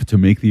done enough to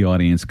make the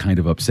audience kind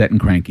of upset and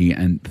cranky,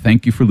 and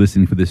thank you for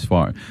listening for this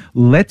far.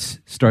 Let's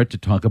start to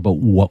talk about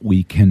what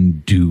we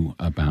can do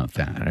about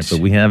that. All right, but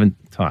we haven't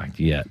talked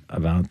yet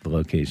about the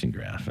location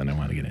graph, and I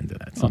want to get into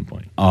that at some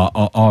point.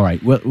 All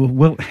right.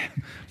 Well,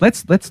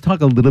 let's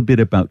talk a little bit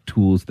about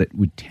tools that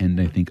would tend,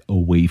 I think,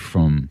 away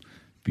from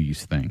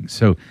these things.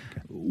 So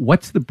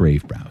what's the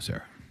Brave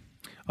browser?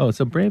 Oh,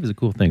 so Brave is a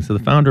cool thing. So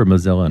the founder of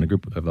Mozilla and a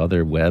group of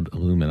other web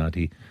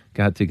Illuminati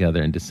got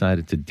together and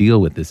decided to deal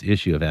with this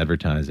issue of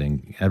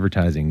advertising.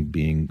 Advertising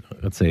being,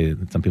 let's say,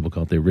 some people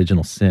call it the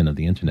original sin of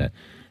the internet.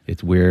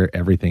 It's where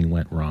everything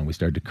went wrong. We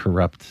started to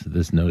corrupt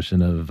this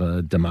notion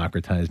of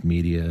democratized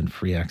media and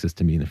free access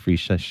to media, free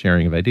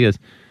sharing of ideas,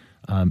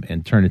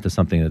 and turn it to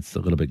something that's a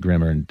little bit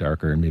grimmer and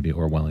darker and maybe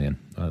Orwellian,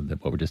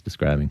 what we're just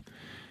describing.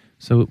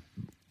 So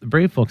the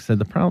Brave folks said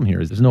the problem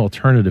here is there's no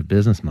alternative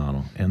business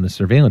model, and the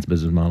surveillance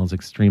business model is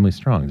extremely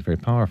strong. It's a very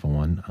powerful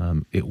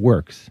one. It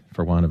works,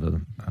 for want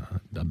of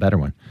a better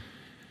one.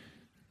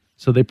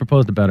 So they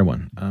proposed a better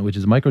one, which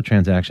is a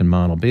microtransaction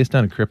model based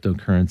on a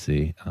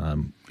cryptocurrency.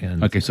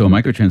 So a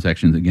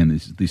microtransaction, again,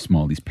 is these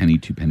small, these penny,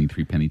 2 penny,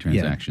 3 penny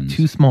transactions. Yeah,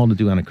 too small to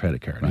do on a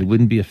credit card. Right. It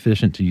wouldn't be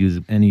efficient to use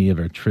any of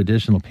our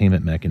traditional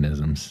payment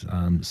mechanisms.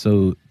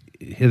 So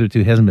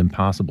hitherto hasn't been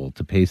possible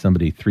to pay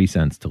somebody 3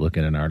 cents to look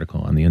at an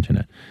article on the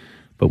internet.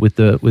 But with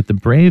the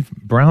Brave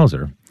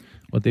browser,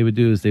 what they would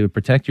do is they would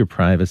protect your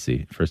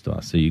privacy, first of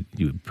all. So you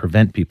would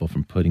prevent people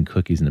from putting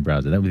cookies in the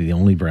browser. That would be the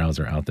only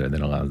browser out there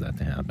that allows that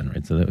to happen,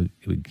 right? So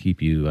it would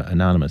keep you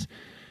anonymous.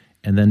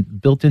 And then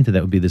built into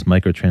that would be this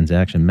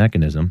microtransaction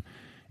mechanism.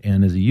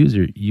 And as a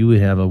user, you would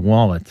have a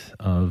wallet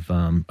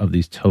of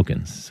these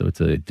tokens. So it's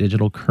a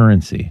digital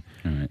currency.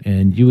 Right.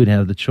 And you would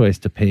have the choice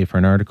to pay for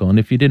an article. And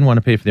if you didn't want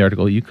to pay for the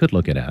article, you could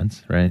look at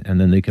ads, right? And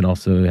then they could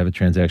also have a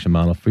transaction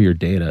model for your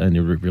data, and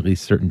you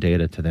release certain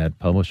data to that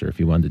publisher if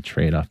you wanted to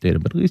trade off data.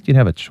 But at least you'd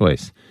have a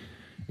choice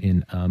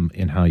in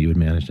how you would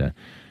manage that.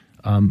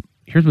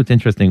 Here's what's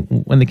interesting.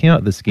 When they came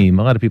out with the scheme,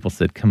 a lot of people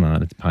said, come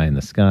on, it's pie in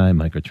the sky,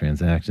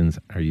 microtransactions.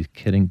 Are you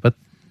kidding? But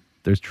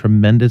there's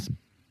tremendous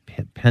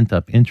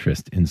pent-up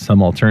interest in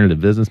some alternative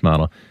business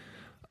model.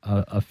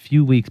 A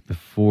few weeks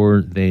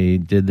before they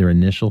did their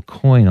initial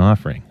coin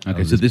offering.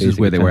 Okay, so this is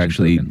where they were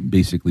actually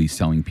basically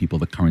selling people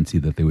the currency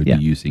that they would be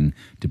using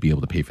to be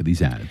able to pay for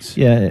these ads.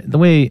 Yeah, the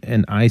way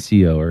an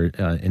ICO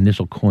or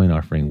initial coin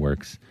offering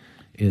works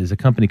is a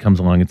company comes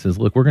along and says,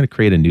 look, we're going to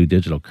create a new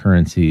digital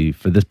currency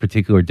for this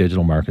particular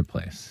digital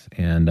marketplace.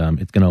 And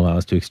it's going to allow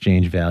us to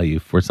exchange value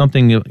for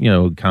something,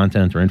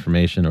 content or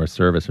information or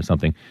service or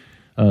something.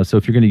 So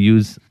if you're going to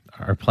use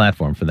our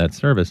platform for that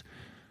service,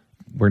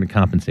 we're going to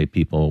compensate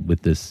people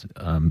with this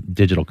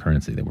digital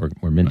currency that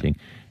we're minting.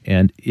 Right.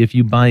 And if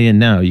you buy in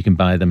now, you can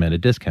buy them at a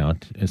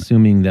discount,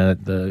 assuming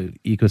that the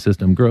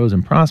ecosystem grows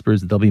and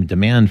prospers, there'll be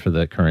demand for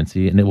the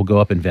currency and it will go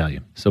up in value.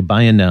 So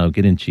buy in now,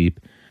 get in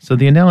cheap. So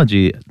the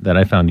analogy that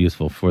I found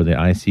useful for the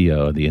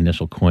ICO, the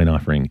initial coin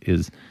offering,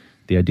 is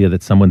the idea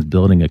that someone's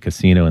building a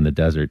casino in the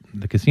desert.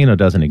 The casino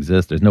doesn't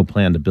exist. There's no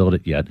plan to build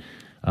it yet.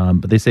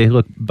 But they say,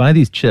 look, buy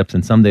these chips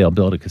and someday I'll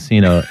build a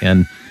casino.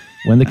 And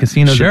when the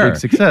casino's a big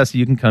success,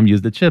 you can come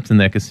use the chips in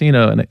that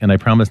casino, and I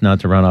promise not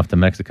to run off to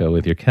Mexico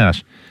with your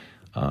cash.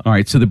 All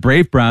right, so the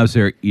Brave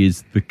browser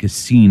is the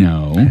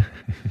casino.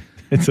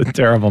 It's a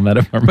terrible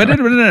metaphor. But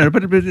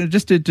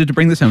just to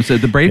bring this home, so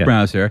the Brave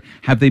browser,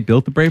 have they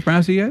built the Brave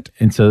browser yet?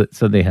 And so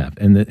they have,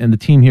 and the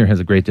team here has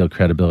a great deal of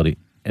credibility.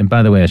 And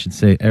by the way, I should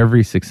say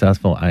every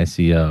successful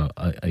ICO,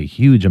 a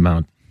huge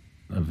amount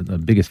of the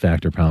biggest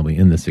factor probably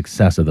in the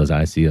success of those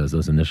ICOs,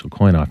 those initial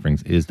coin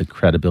offerings, is the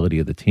credibility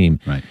of the team.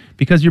 Right.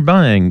 Because you're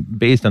buying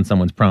based on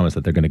someone's promise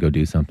that they're going to go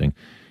do something.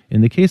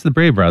 In the case of the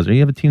Brave browser, you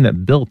have a team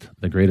that built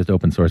the greatest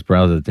open source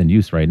browser that's in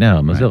use right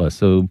now, Mozilla. Right.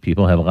 So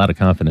people have a lot of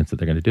confidence that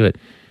they're going to do it.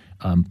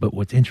 But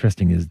what's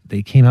interesting is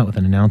they came out with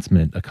an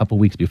announcement a couple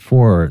weeks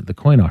before the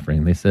coin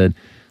offering. They said,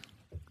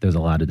 there's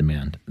a lot of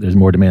demand. There's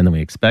more demand than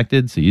we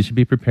expected. So you should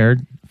be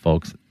prepared,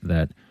 folks,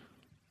 that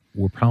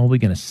we're probably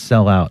going to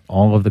sell out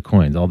all of the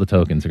coins, all the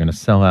tokens are going to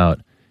sell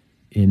out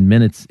in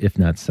minutes, if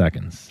not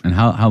seconds. And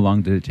how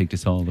long did it take to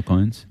sell all the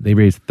coins? They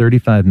raised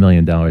 $35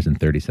 million in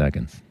 30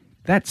 seconds.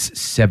 That's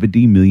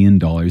 $70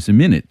 million a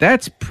minute.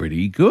 That's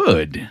pretty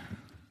good.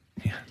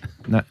 Yeah,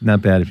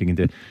 not bad if you can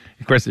do it.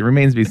 Of course, it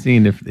remains to be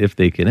seen if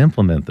they can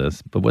implement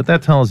this. But what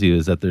that tells you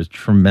is that there's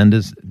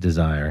tremendous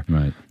desire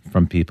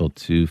from people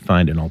to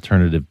find an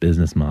alternative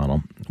business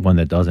model, one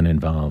that doesn't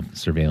involve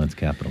surveillance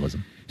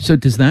capitalism. So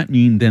does that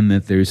mean then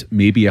that there's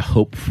maybe a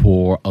hope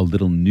for a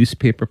little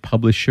newspaper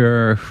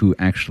publisher who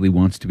actually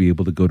wants to be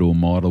able to go to a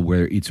model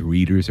where its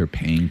readers are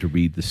paying to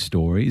read the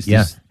stories?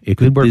 Yeah, it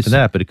could work for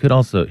that, but it could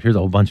also, here's a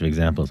whole bunch of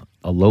examples.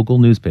 A local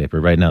newspaper,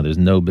 right now, there's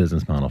no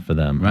business model for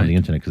them on the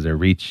internet because their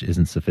reach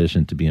isn't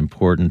sufficient to be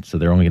important, so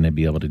they're only going to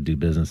be able to do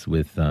business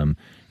with,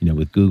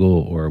 with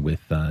Google or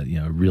with,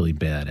 a really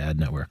bad ad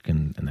network,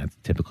 and that's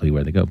typically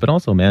where they go. But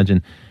also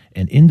imagine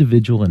an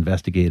individual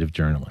investigative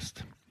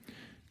journalist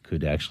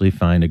could actually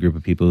find a group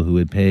of people who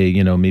would pay,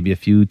 maybe a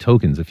few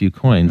tokens, a few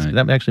coins. Right.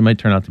 That actually might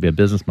turn out to be a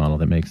business model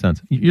that makes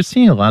sense. You're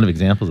seeing a lot of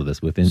examples of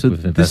this with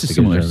investigative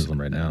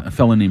journalism right now. A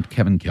fellow named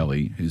Kevin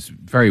Kelly, who's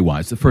very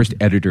wise, the first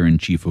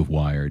editor-in-chief of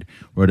Wired,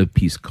 wrote a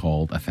piece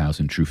called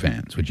 1,000 True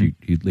Fans, which he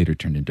later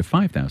turned into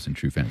 5,000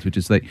 True Fans, which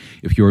is like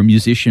if you're a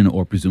musician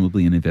or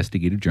presumably an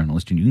investigative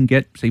journalist and you can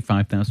get, say,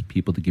 5,000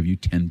 people to give you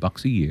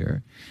 $10 a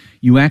year,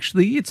 you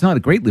actually, it's not a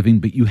great living,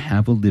 but you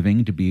have a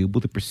living to be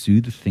able to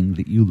pursue the thing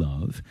that you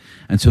love.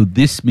 And so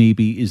this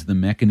maybe is the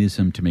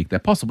mechanism to make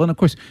that possible. And of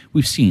course,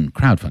 we've seen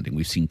crowdfunding,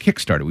 we've seen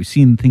Kickstarter, we've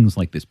seen things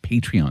like this,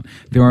 Patreon.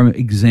 There are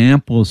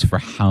examples for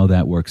how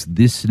that works.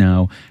 This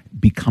now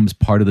becomes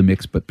part of the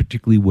mix, but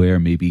particularly where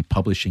maybe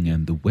publishing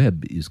and the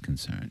web is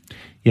concerned.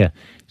 Yeah.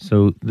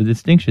 So the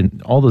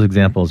distinction, all those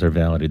examples are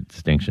valid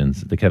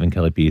distinctions. The Kevin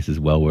Kelly piece is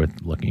well worth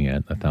looking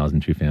at. 1,000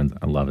 True Fans,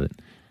 I love it.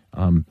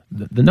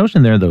 The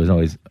notion there, though, is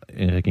always,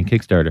 like in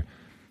Kickstarter,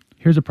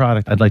 here's a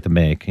product I'd like to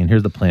make, and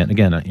here's the plan.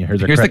 Again, here's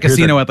the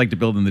casino I'd like to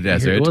build in the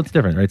desert. Well, it's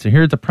different, right? So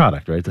here's a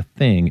product, right? It's a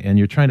thing, and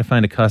you're trying to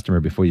find a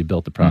customer before you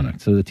built the product.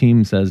 So the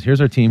team says,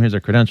 here's our team, here's our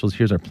credentials,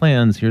 here's our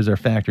plans, here's our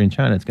factory in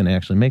China. It's going to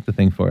actually make the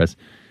thing for us.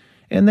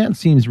 And that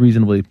seems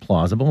reasonably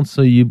plausible. And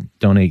so you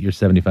donate your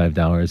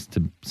 $75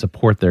 to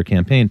support their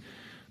campaign.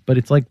 But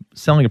it's like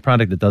selling a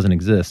product that doesn't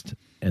exist.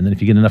 And then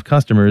if you get enough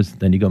customers,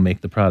 then you go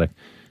make the product.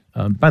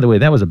 By the way,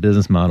 that was a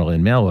business model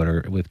in mail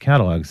order with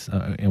catalogs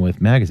and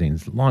with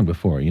magazines long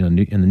before. In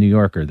the New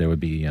Yorker, there would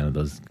be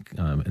those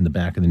in the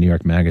back of the New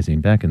York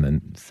magazine back in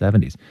the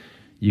 70s.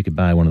 You could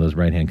buy one of those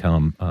right-hand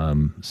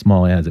column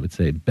small ads that would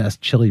say,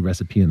 best chili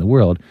recipe in the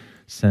world,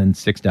 send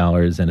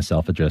 $6 and a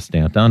self-addressed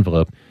stamped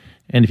envelope.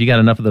 And if you got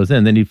enough of those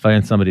in, then you'd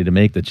find somebody to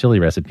make the chili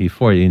recipe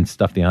for you and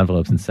stuff the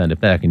envelopes and send it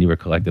back, and you were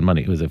collecting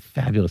money. It was a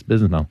fabulous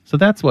business model. So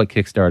that's what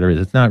Kickstarter is.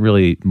 It's not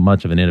really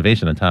much of an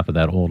innovation on top of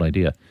that old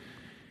idea.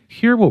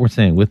 Here, what we're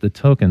saying with the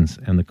tokens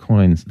and the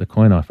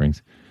coin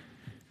offerings,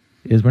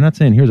 is we're not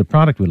saying here's a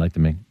product we'd like to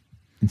make.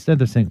 Instead,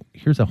 they're saying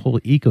here's a whole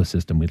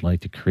ecosystem we'd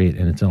like to create,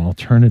 and it's an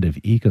alternative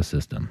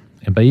ecosystem.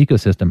 And by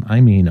ecosystem, I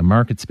mean a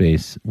market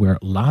space where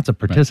lots of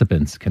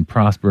participants can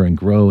prosper and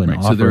grow and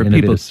offer so there are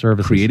innovative people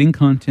services. Creating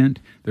content,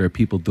 there are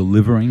people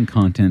delivering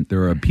content,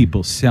 there are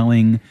people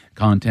selling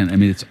content. I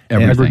mean, it's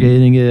everything.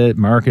 Aggregating it,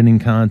 marketing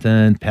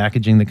content,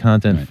 packaging the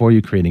content for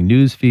you, creating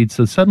news feeds.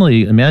 So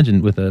suddenly,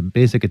 imagine with a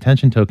basic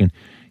attention token,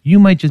 you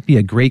might just be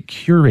a great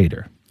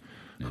curator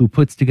who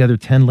puts together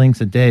 10 links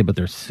a day, but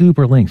they're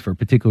super links for a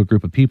particular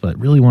group of people that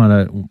really want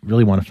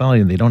to follow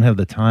you, and they don't have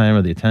the time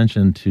or the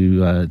attention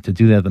to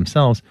do that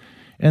themselves.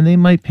 And they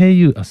might pay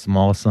you a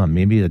small sum,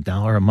 maybe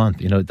 $1 a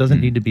month. It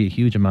doesn't need to be a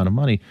huge amount of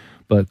money,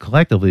 but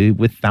collectively,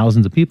 with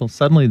thousands of people,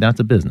 suddenly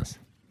that's a business.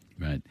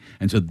 Right.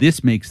 And so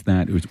this makes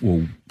that,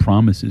 or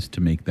promises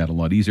to make that a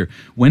lot easier.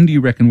 When do you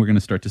reckon we're going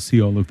to start to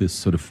see all of this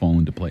sort of fall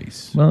into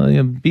place? Well,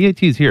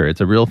 BAT is here. It's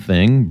a real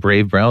thing.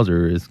 Brave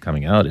browser is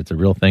coming out. It's a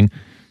real thing.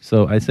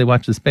 So I say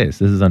watch the space.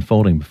 This is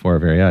unfolding before our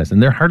very eyes.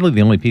 And they're hardly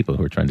the only people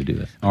who are trying to do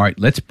this. All right,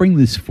 let's bring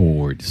this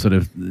forward sort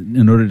of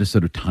in order to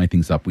sort of tie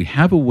things up. We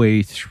have a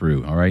way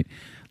through, all right?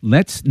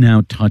 Let's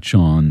now touch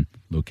on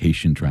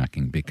location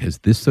tracking, because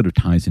this sort of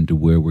ties into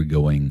where we're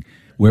going,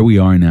 where we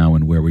are now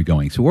and where we're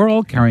going. So we're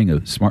all carrying a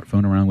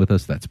smartphone around with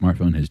us. That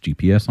smartphone has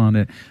GPS on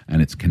it,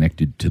 and it's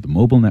connected to the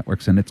mobile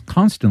networks, and it's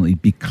constantly,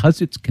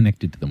 because it's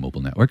connected to the mobile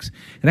networks,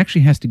 it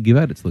actually has to give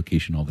out its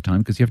location all the time,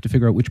 because you have to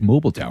figure out which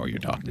mobile tower you're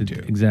talking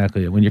to.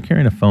 Exactly. When you're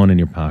carrying a phone in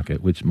your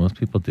pocket, which most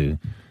people do,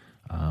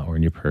 or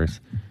in your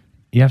purse,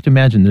 you have to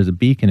imagine there's a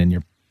beacon in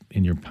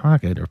your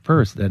pocket or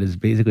purse that is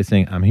basically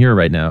saying, I'm here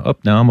right now. Oh,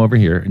 now I'm over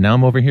here. Now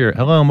I'm over here.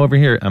 Hello, I'm over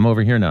here. I'm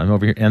over here now. I'm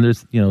over here. And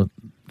there's,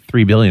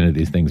 3 billion of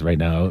these things right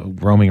now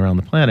roaming around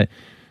the planet.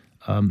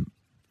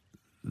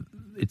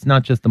 It's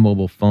not just the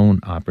mobile phone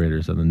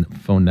operators or the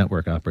phone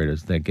network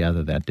operators that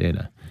gather that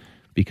data,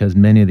 because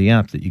many of the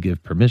apps that you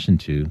give permission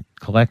to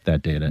collect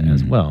that data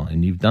as well.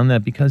 And you've done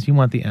that because you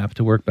want the app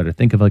to work better.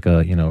 Think of like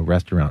a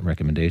restaurant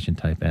recommendation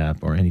type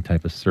app or any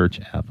type of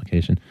search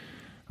application.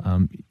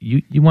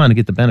 You want to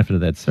get the benefit of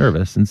that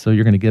service, and so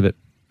you're going to give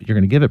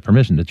it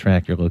permission to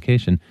track your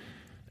location.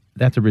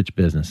 That's a rich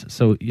business.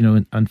 So,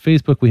 on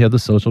Facebook, we have the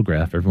social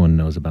graph. Everyone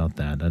knows about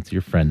that. That's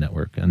your friend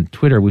network. On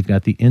Twitter, we've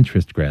got the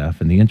interest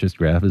graph, and the interest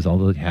graph is all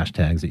the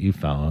hashtags that you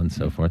follow and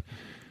so forth.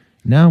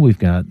 Now we've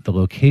got the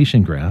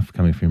location graph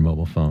coming from your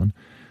mobile phone.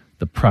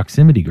 The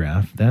proximity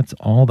graph, that's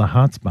all the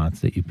hotspots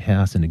that you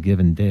pass in a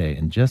given day.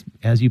 And just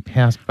as you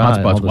pass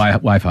by...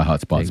 Wi-Fi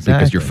hotspots, exactly.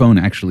 Because your phone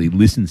actually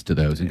listens to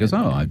those and goes,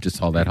 oh, I just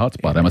saw that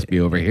hotspot. I must be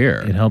over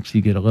here. It helps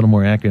you get a little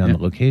more accurate on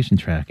the location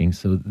tracking.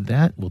 So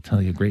that will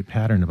tell you a great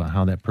pattern about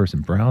how that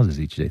person browses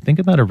each day. Think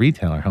about a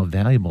retailer, how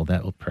valuable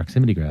that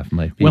proximity graph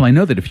might be. Well, I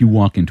know that if you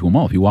walk into a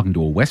mall, if you walk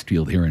into a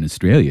Westfield here in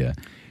Australia,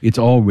 it's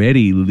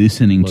already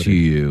listening to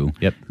you,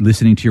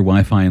 listening to your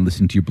Wi-Fi and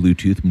listening to your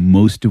Bluetooth,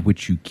 most of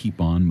which you keep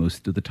on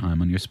most of the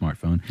time on your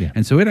smartphone. Yeah.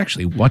 And so it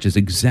actually watches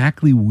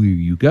exactly where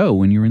you go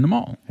when you're in the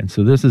mall. And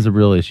so this is a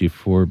real issue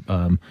for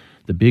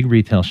the big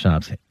retail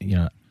shops.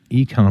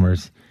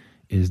 E-commerce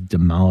is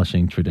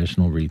demolishing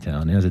traditional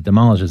retail. And as it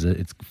demolishes it,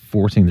 it's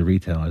forcing the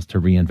retailers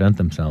to reinvent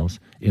themselves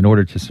in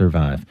order to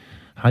survive.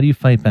 How do you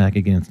fight back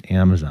against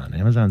Amazon?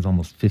 Amazon's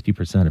almost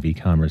 50% of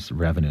e-commerce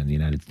revenue in the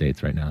United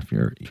States right now. If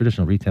you're a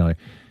traditional retailer,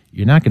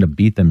 you're not going to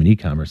beat them in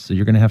e-commerce, so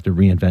you're going to have to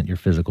reinvent your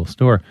physical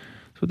store.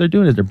 So what they're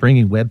doing is they're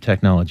bringing web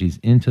technologies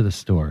into the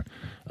store.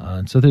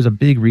 And so there's a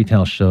big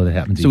retail show that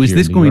happens. So is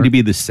this going to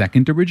be the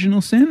second original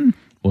sin?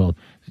 Well,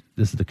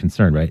 this is the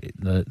concern, right?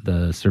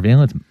 The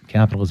surveillance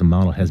capitalism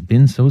model has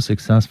been so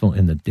successful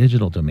in the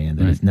digital domain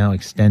that it's now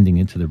extending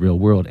into the real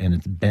world, and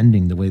it's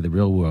bending the way the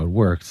real world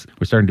works.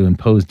 We're starting to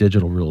impose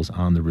digital rules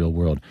on the real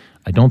world.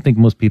 I don't think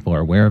most people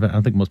are aware of it. I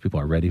don't think most people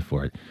are ready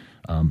for it.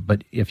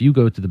 But if you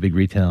go to the big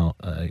retail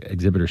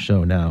exhibitor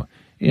show now,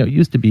 it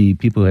used to be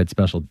people who had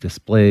special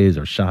displays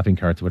or shopping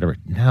carts or whatever.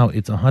 Now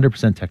it's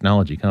 100%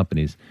 technology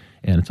companies,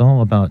 and it's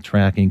all about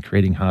tracking,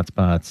 creating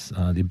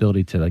hotspots, the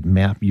ability to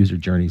map user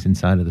journeys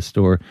inside of the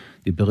store,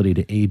 the ability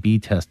to A/B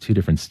test two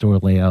different store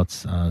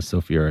layouts. So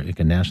if you're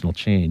a national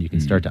chain, you can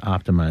start to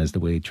optimize the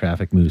way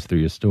traffic moves through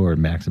your store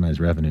and maximize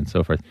revenue and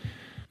so forth.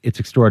 It's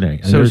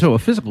extraordinary. So a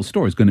physical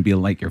store is going to be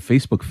like your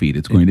Facebook feed.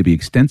 It's going to be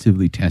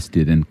extensively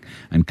tested and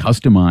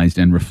customized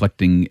and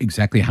reflecting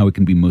exactly how it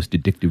can be most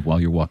addictive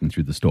while you're walking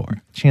through the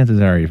store. Chances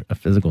are a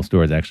physical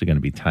store is actually going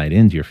to be tied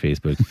into your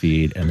Facebook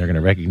feed, and they're going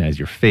to recognize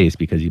your face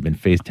because you've been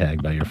face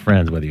tagged by your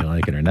friends, whether you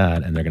like it or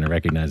not, and they're going to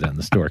recognize that in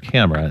the store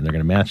camera, and they're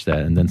going to match that,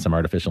 and then some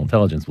artificial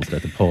intelligence will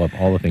start to pull up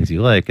all the things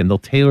you like, and they'll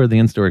tailor the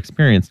in-store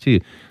experience too.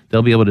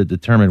 They'll be able to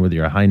determine whether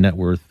you're a high net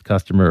worth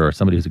customer or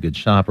somebody who's a good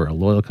shopper, a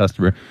loyal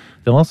customer.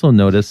 They'll also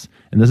notice,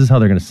 and this is how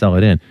they're going to sell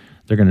it in,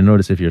 they're going to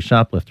notice if you're a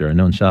shoplifter, a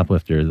known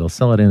shoplifter, they'll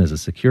sell it in as a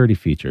security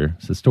feature.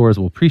 So stores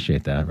will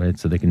appreciate that, right?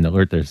 So they can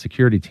alert their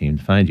security team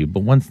to find you.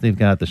 But once they've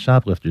got the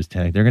shoplifters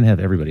tagged, they're going to have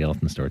everybody else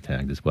in the store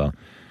tagged as well.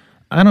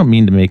 I don't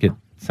mean to make it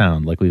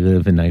sound like we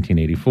live in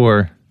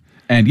 1984.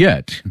 And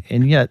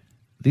yet,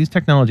 these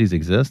technologies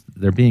exist.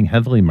 They're being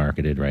heavily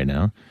marketed right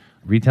now.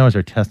 Retailers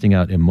are testing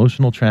out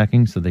emotional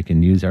tracking so they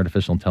can use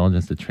artificial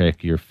intelligence to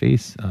track your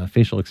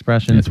facial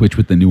expressions. Which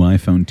with the new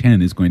iPhone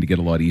 10 is going to get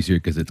a lot easier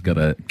because it's got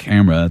a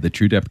camera, the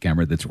true depth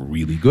camera, that's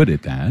really good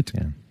at that.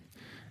 Yeah.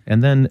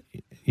 And then,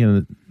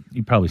 you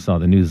probably saw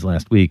the news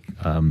last week,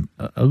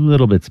 a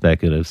little bit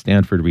speculative.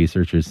 Stanford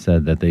researchers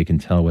said that they can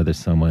tell whether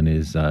someone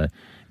is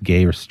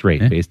gay or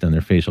straight based on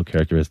their facial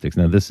characteristics.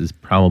 Now, this is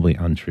probably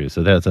untrue.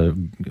 So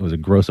it was a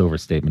gross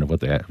overstatement of what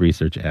the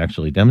research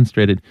actually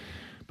demonstrated,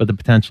 but the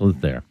potential is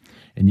there.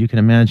 And you can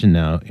imagine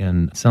now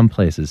in some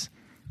places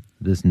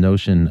this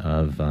notion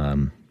of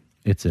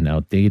it's an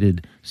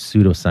outdated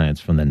pseudoscience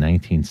from the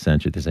 19th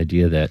century, this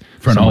idea that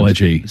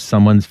phrenology,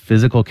 someone's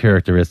physical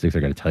characteristics are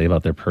going to tell you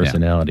about their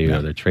personality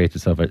or their traits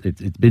and stuff.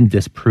 It's been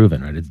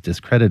disproven, right? It's a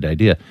discredited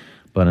idea.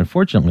 But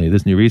unfortunately,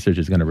 this new research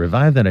is going to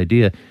revive that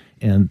idea,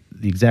 and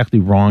the exactly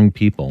wrong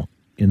people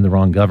in the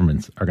wrong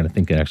governments are going to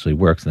think it actually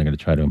works, and they're going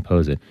to try to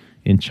impose it.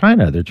 In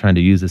China, they're trying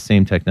to use the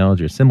same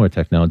technology or similar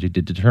technology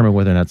to determine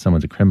whether or not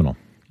someone's a criminal.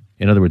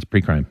 In other words,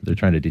 pre-crime. They're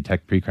trying to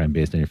detect pre-crime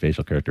based on your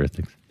facial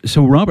characteristics.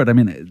 So, Robert, I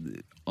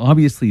mean,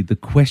 obviously the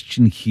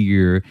question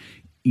here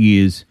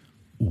is,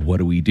 what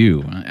do we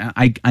do?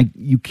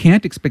 You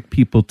can't expect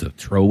people to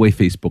throw away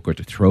Facebook or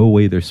to throw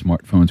away their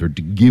smartphones or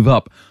to give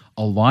up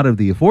a lot of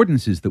the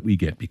affordances that we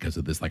get because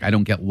of this. Like, I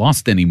don't get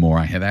lost anymore.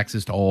 I have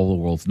access to all the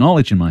world's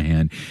knowledge in my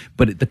hand.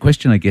 But the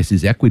question, I guess,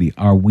 is equity.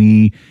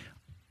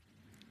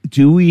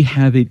 Do we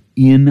have it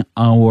in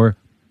our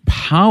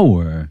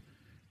power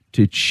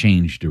to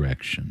change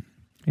direction?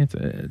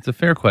 It's a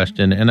fair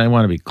question, and I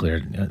want to be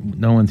clear.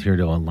 No one's here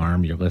to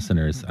alarm your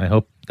listeners. I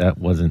hope that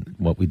wasn't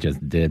what we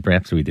just did.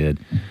 Perhaps we did.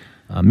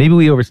 Maybe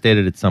we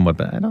overstated it somewhat,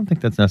 but I don't think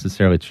that's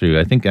necessarily true.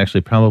 I think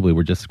actually probably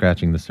we're just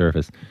scratching the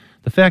surface.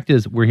 The fact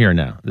is, we're here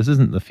now. This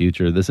isn't the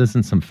future. This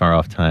isn't some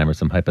far-off time or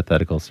some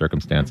hypothetical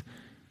circumstance.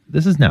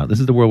 This is now. This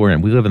is the world we're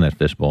in. We live in that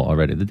fishbowl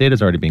already. The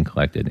data's already being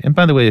collected. And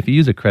by the way, if you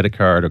use a credit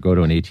card or go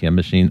to an ATM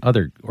machine,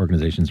 other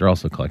organizations are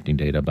also collecting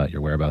data about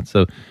your whereabouts.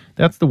 So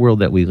that's the world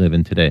that we live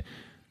in today.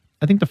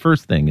 I think the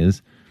first thing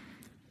is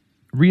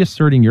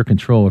reasserting your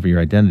control over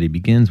your identity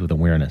begins with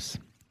awareness.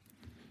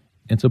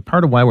 And so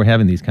part of why we're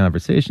having these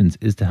conversations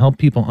is to help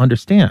people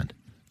understand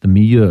the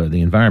milieu, the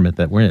environment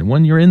that we're in.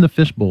 When you're in the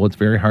fishbowl, it's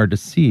very hard to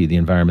see the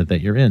environment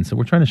that you're in. So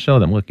we're trying to show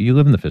them, look, you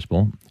live in the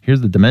fishbowl. Here's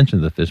the dimension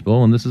of the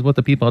fishbowl, and this is what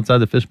the people outside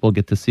the fishbowl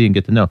get to see and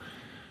get to know.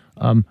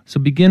 So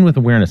begin with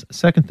awareness.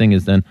 Second thing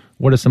is then,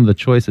 what are some of the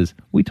choices?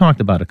 We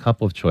talked about a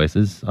couple of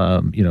choices,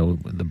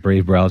 the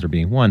Brave browser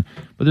being one,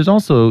 but there's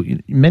also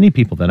many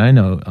people that I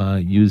know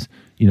use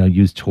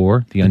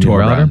Tor, the Onion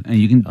browser. And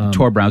you can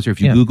Tor browser.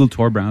 If you Google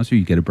Tor browser,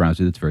 you get a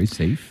browser that's very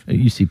safe.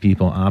 You see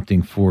people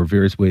opting for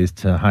various ways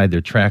to hide their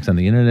tracks on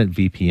the internet,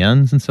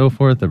 VPNs and so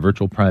forth, a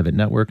virtual private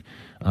network.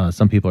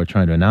 Some people are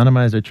trying to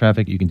anonymize their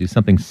traffic. You can do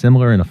something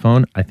similar in a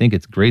phone. I think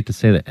it's great to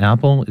say that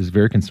Apple is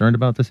very concerned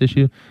about this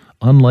issue.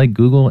 Unlike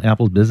Google,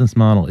 Apple's business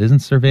model isn't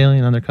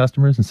surveilling on their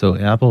customers, and so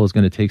Apple is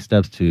going to take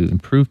steps to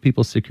improve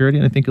people's security,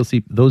 and I think you'll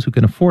see those who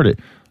can afford it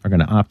are going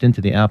to opt into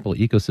the Apple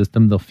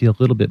ecosystem. They'll feel a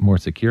little bit more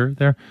secure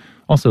there.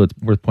 Also, it's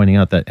worth pointing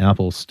out that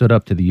Apple stood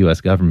up to the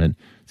U.S. government.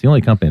 It's the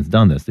only company that's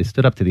done this. They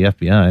stood up to the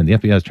FBI, and the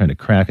FBI is trying to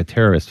crack a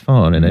terrorist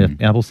phone, and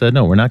Apple said,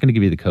 no, we're not going to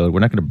give you the code. We're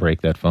not going to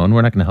break that phone.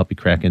 We're not going to help you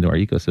crack into our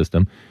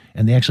ecosystem,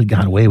 and they actually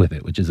got away with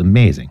it, which is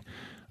amazing.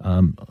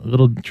 A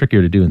little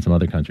trickier to do in some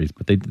other countries,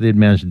 but they'd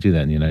managed to do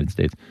that in the United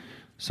States.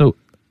 So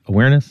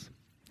awareness,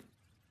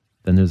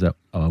 then there's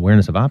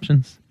awareness of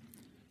options,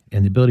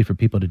 and the ability for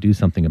people to do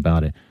something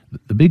about it.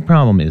 The big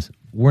problem is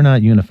we're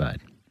not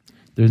unified.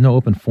 There's no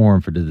open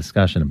forum for the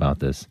discussion about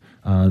this.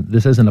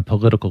 This isn't a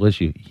political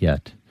issue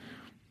yet,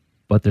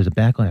 but there's a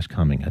backlash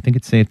coming. I think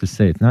it's safe to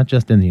say it's not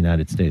just in the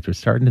United States. We're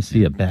starting to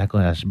see a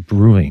backlash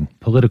brewing,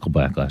 political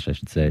backlash, I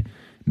should say,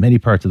 many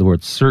parts of the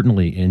world,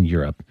 certainly in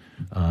Europe.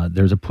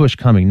 There's a push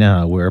coming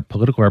now where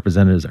political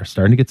representatives are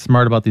starting to get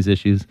smart about these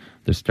issues.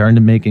 They're starting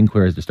to make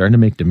inquiries. They're starting to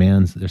make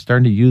demands. They're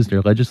starting to use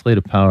their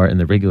legislative power and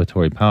their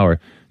regulatory power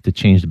to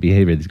change the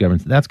behavior of these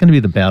governments. That's going to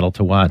be the battle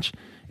to watch.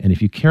 And if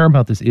you care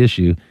about this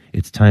issue,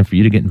 it's time for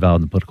you to get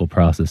involved in the political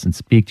process and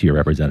speak to your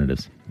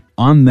representatives.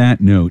 On that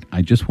note,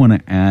 I just want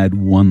to add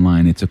one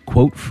line. It's a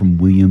quote from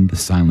William the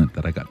Silent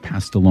that I got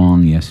passed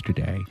along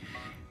yesterday.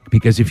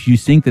 Because if you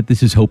think that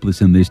this is hopeless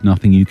and there's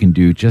nothing you can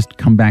do, just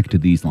come back to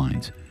these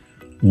lines.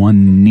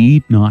 One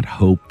need not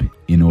hope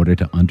in order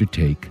to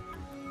undertake,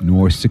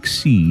 nor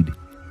succeed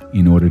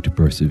in order to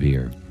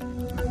persevere.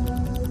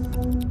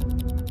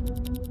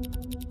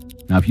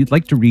 Now, if you'd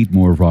like to read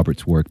more of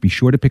Robert's work, be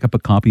sure to pick up a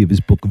copy of his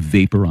book,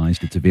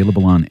 Vaporized. It's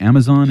available on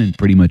Amazon and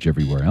pretty much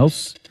everywhere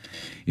else.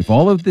 If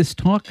all of this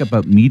talk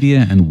about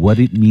media and what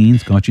it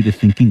means got you to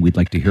thinking, we'd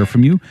like to hear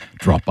from you.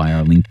 Drop by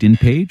our LinkedIn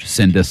page,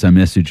 send us a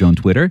message on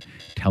Twitter,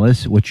 tell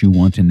us what you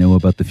want to know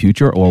about the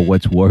future or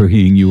what's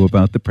worrying you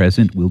about the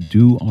present. We'll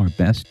do our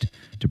best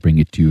to bring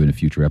it to you in a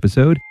future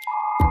episode.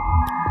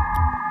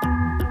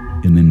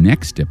 In the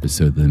next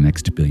episode of The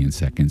Next Billion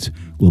Seconds,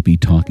 we'll be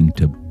talking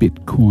to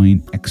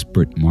Bitcoin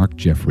expert Mark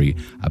Jeffrey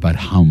about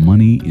how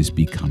money is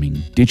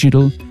becoming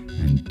digital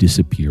and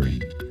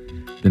disappearing.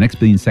 The Next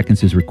Billion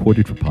Seconds is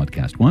recorded for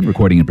Podcast One.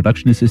 Recording and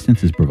production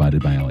assistance is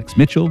provided by Alex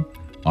Mitchell.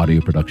 Audio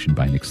production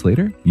by Nick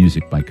Slater.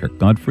 Music by Kirk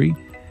Godfrey.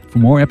 For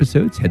more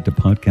episodes, head to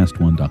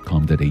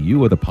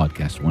podcastone.com.au or the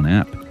Podcast One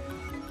app.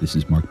 This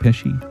is Mark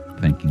Pesce,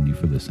 thanking you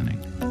for listening.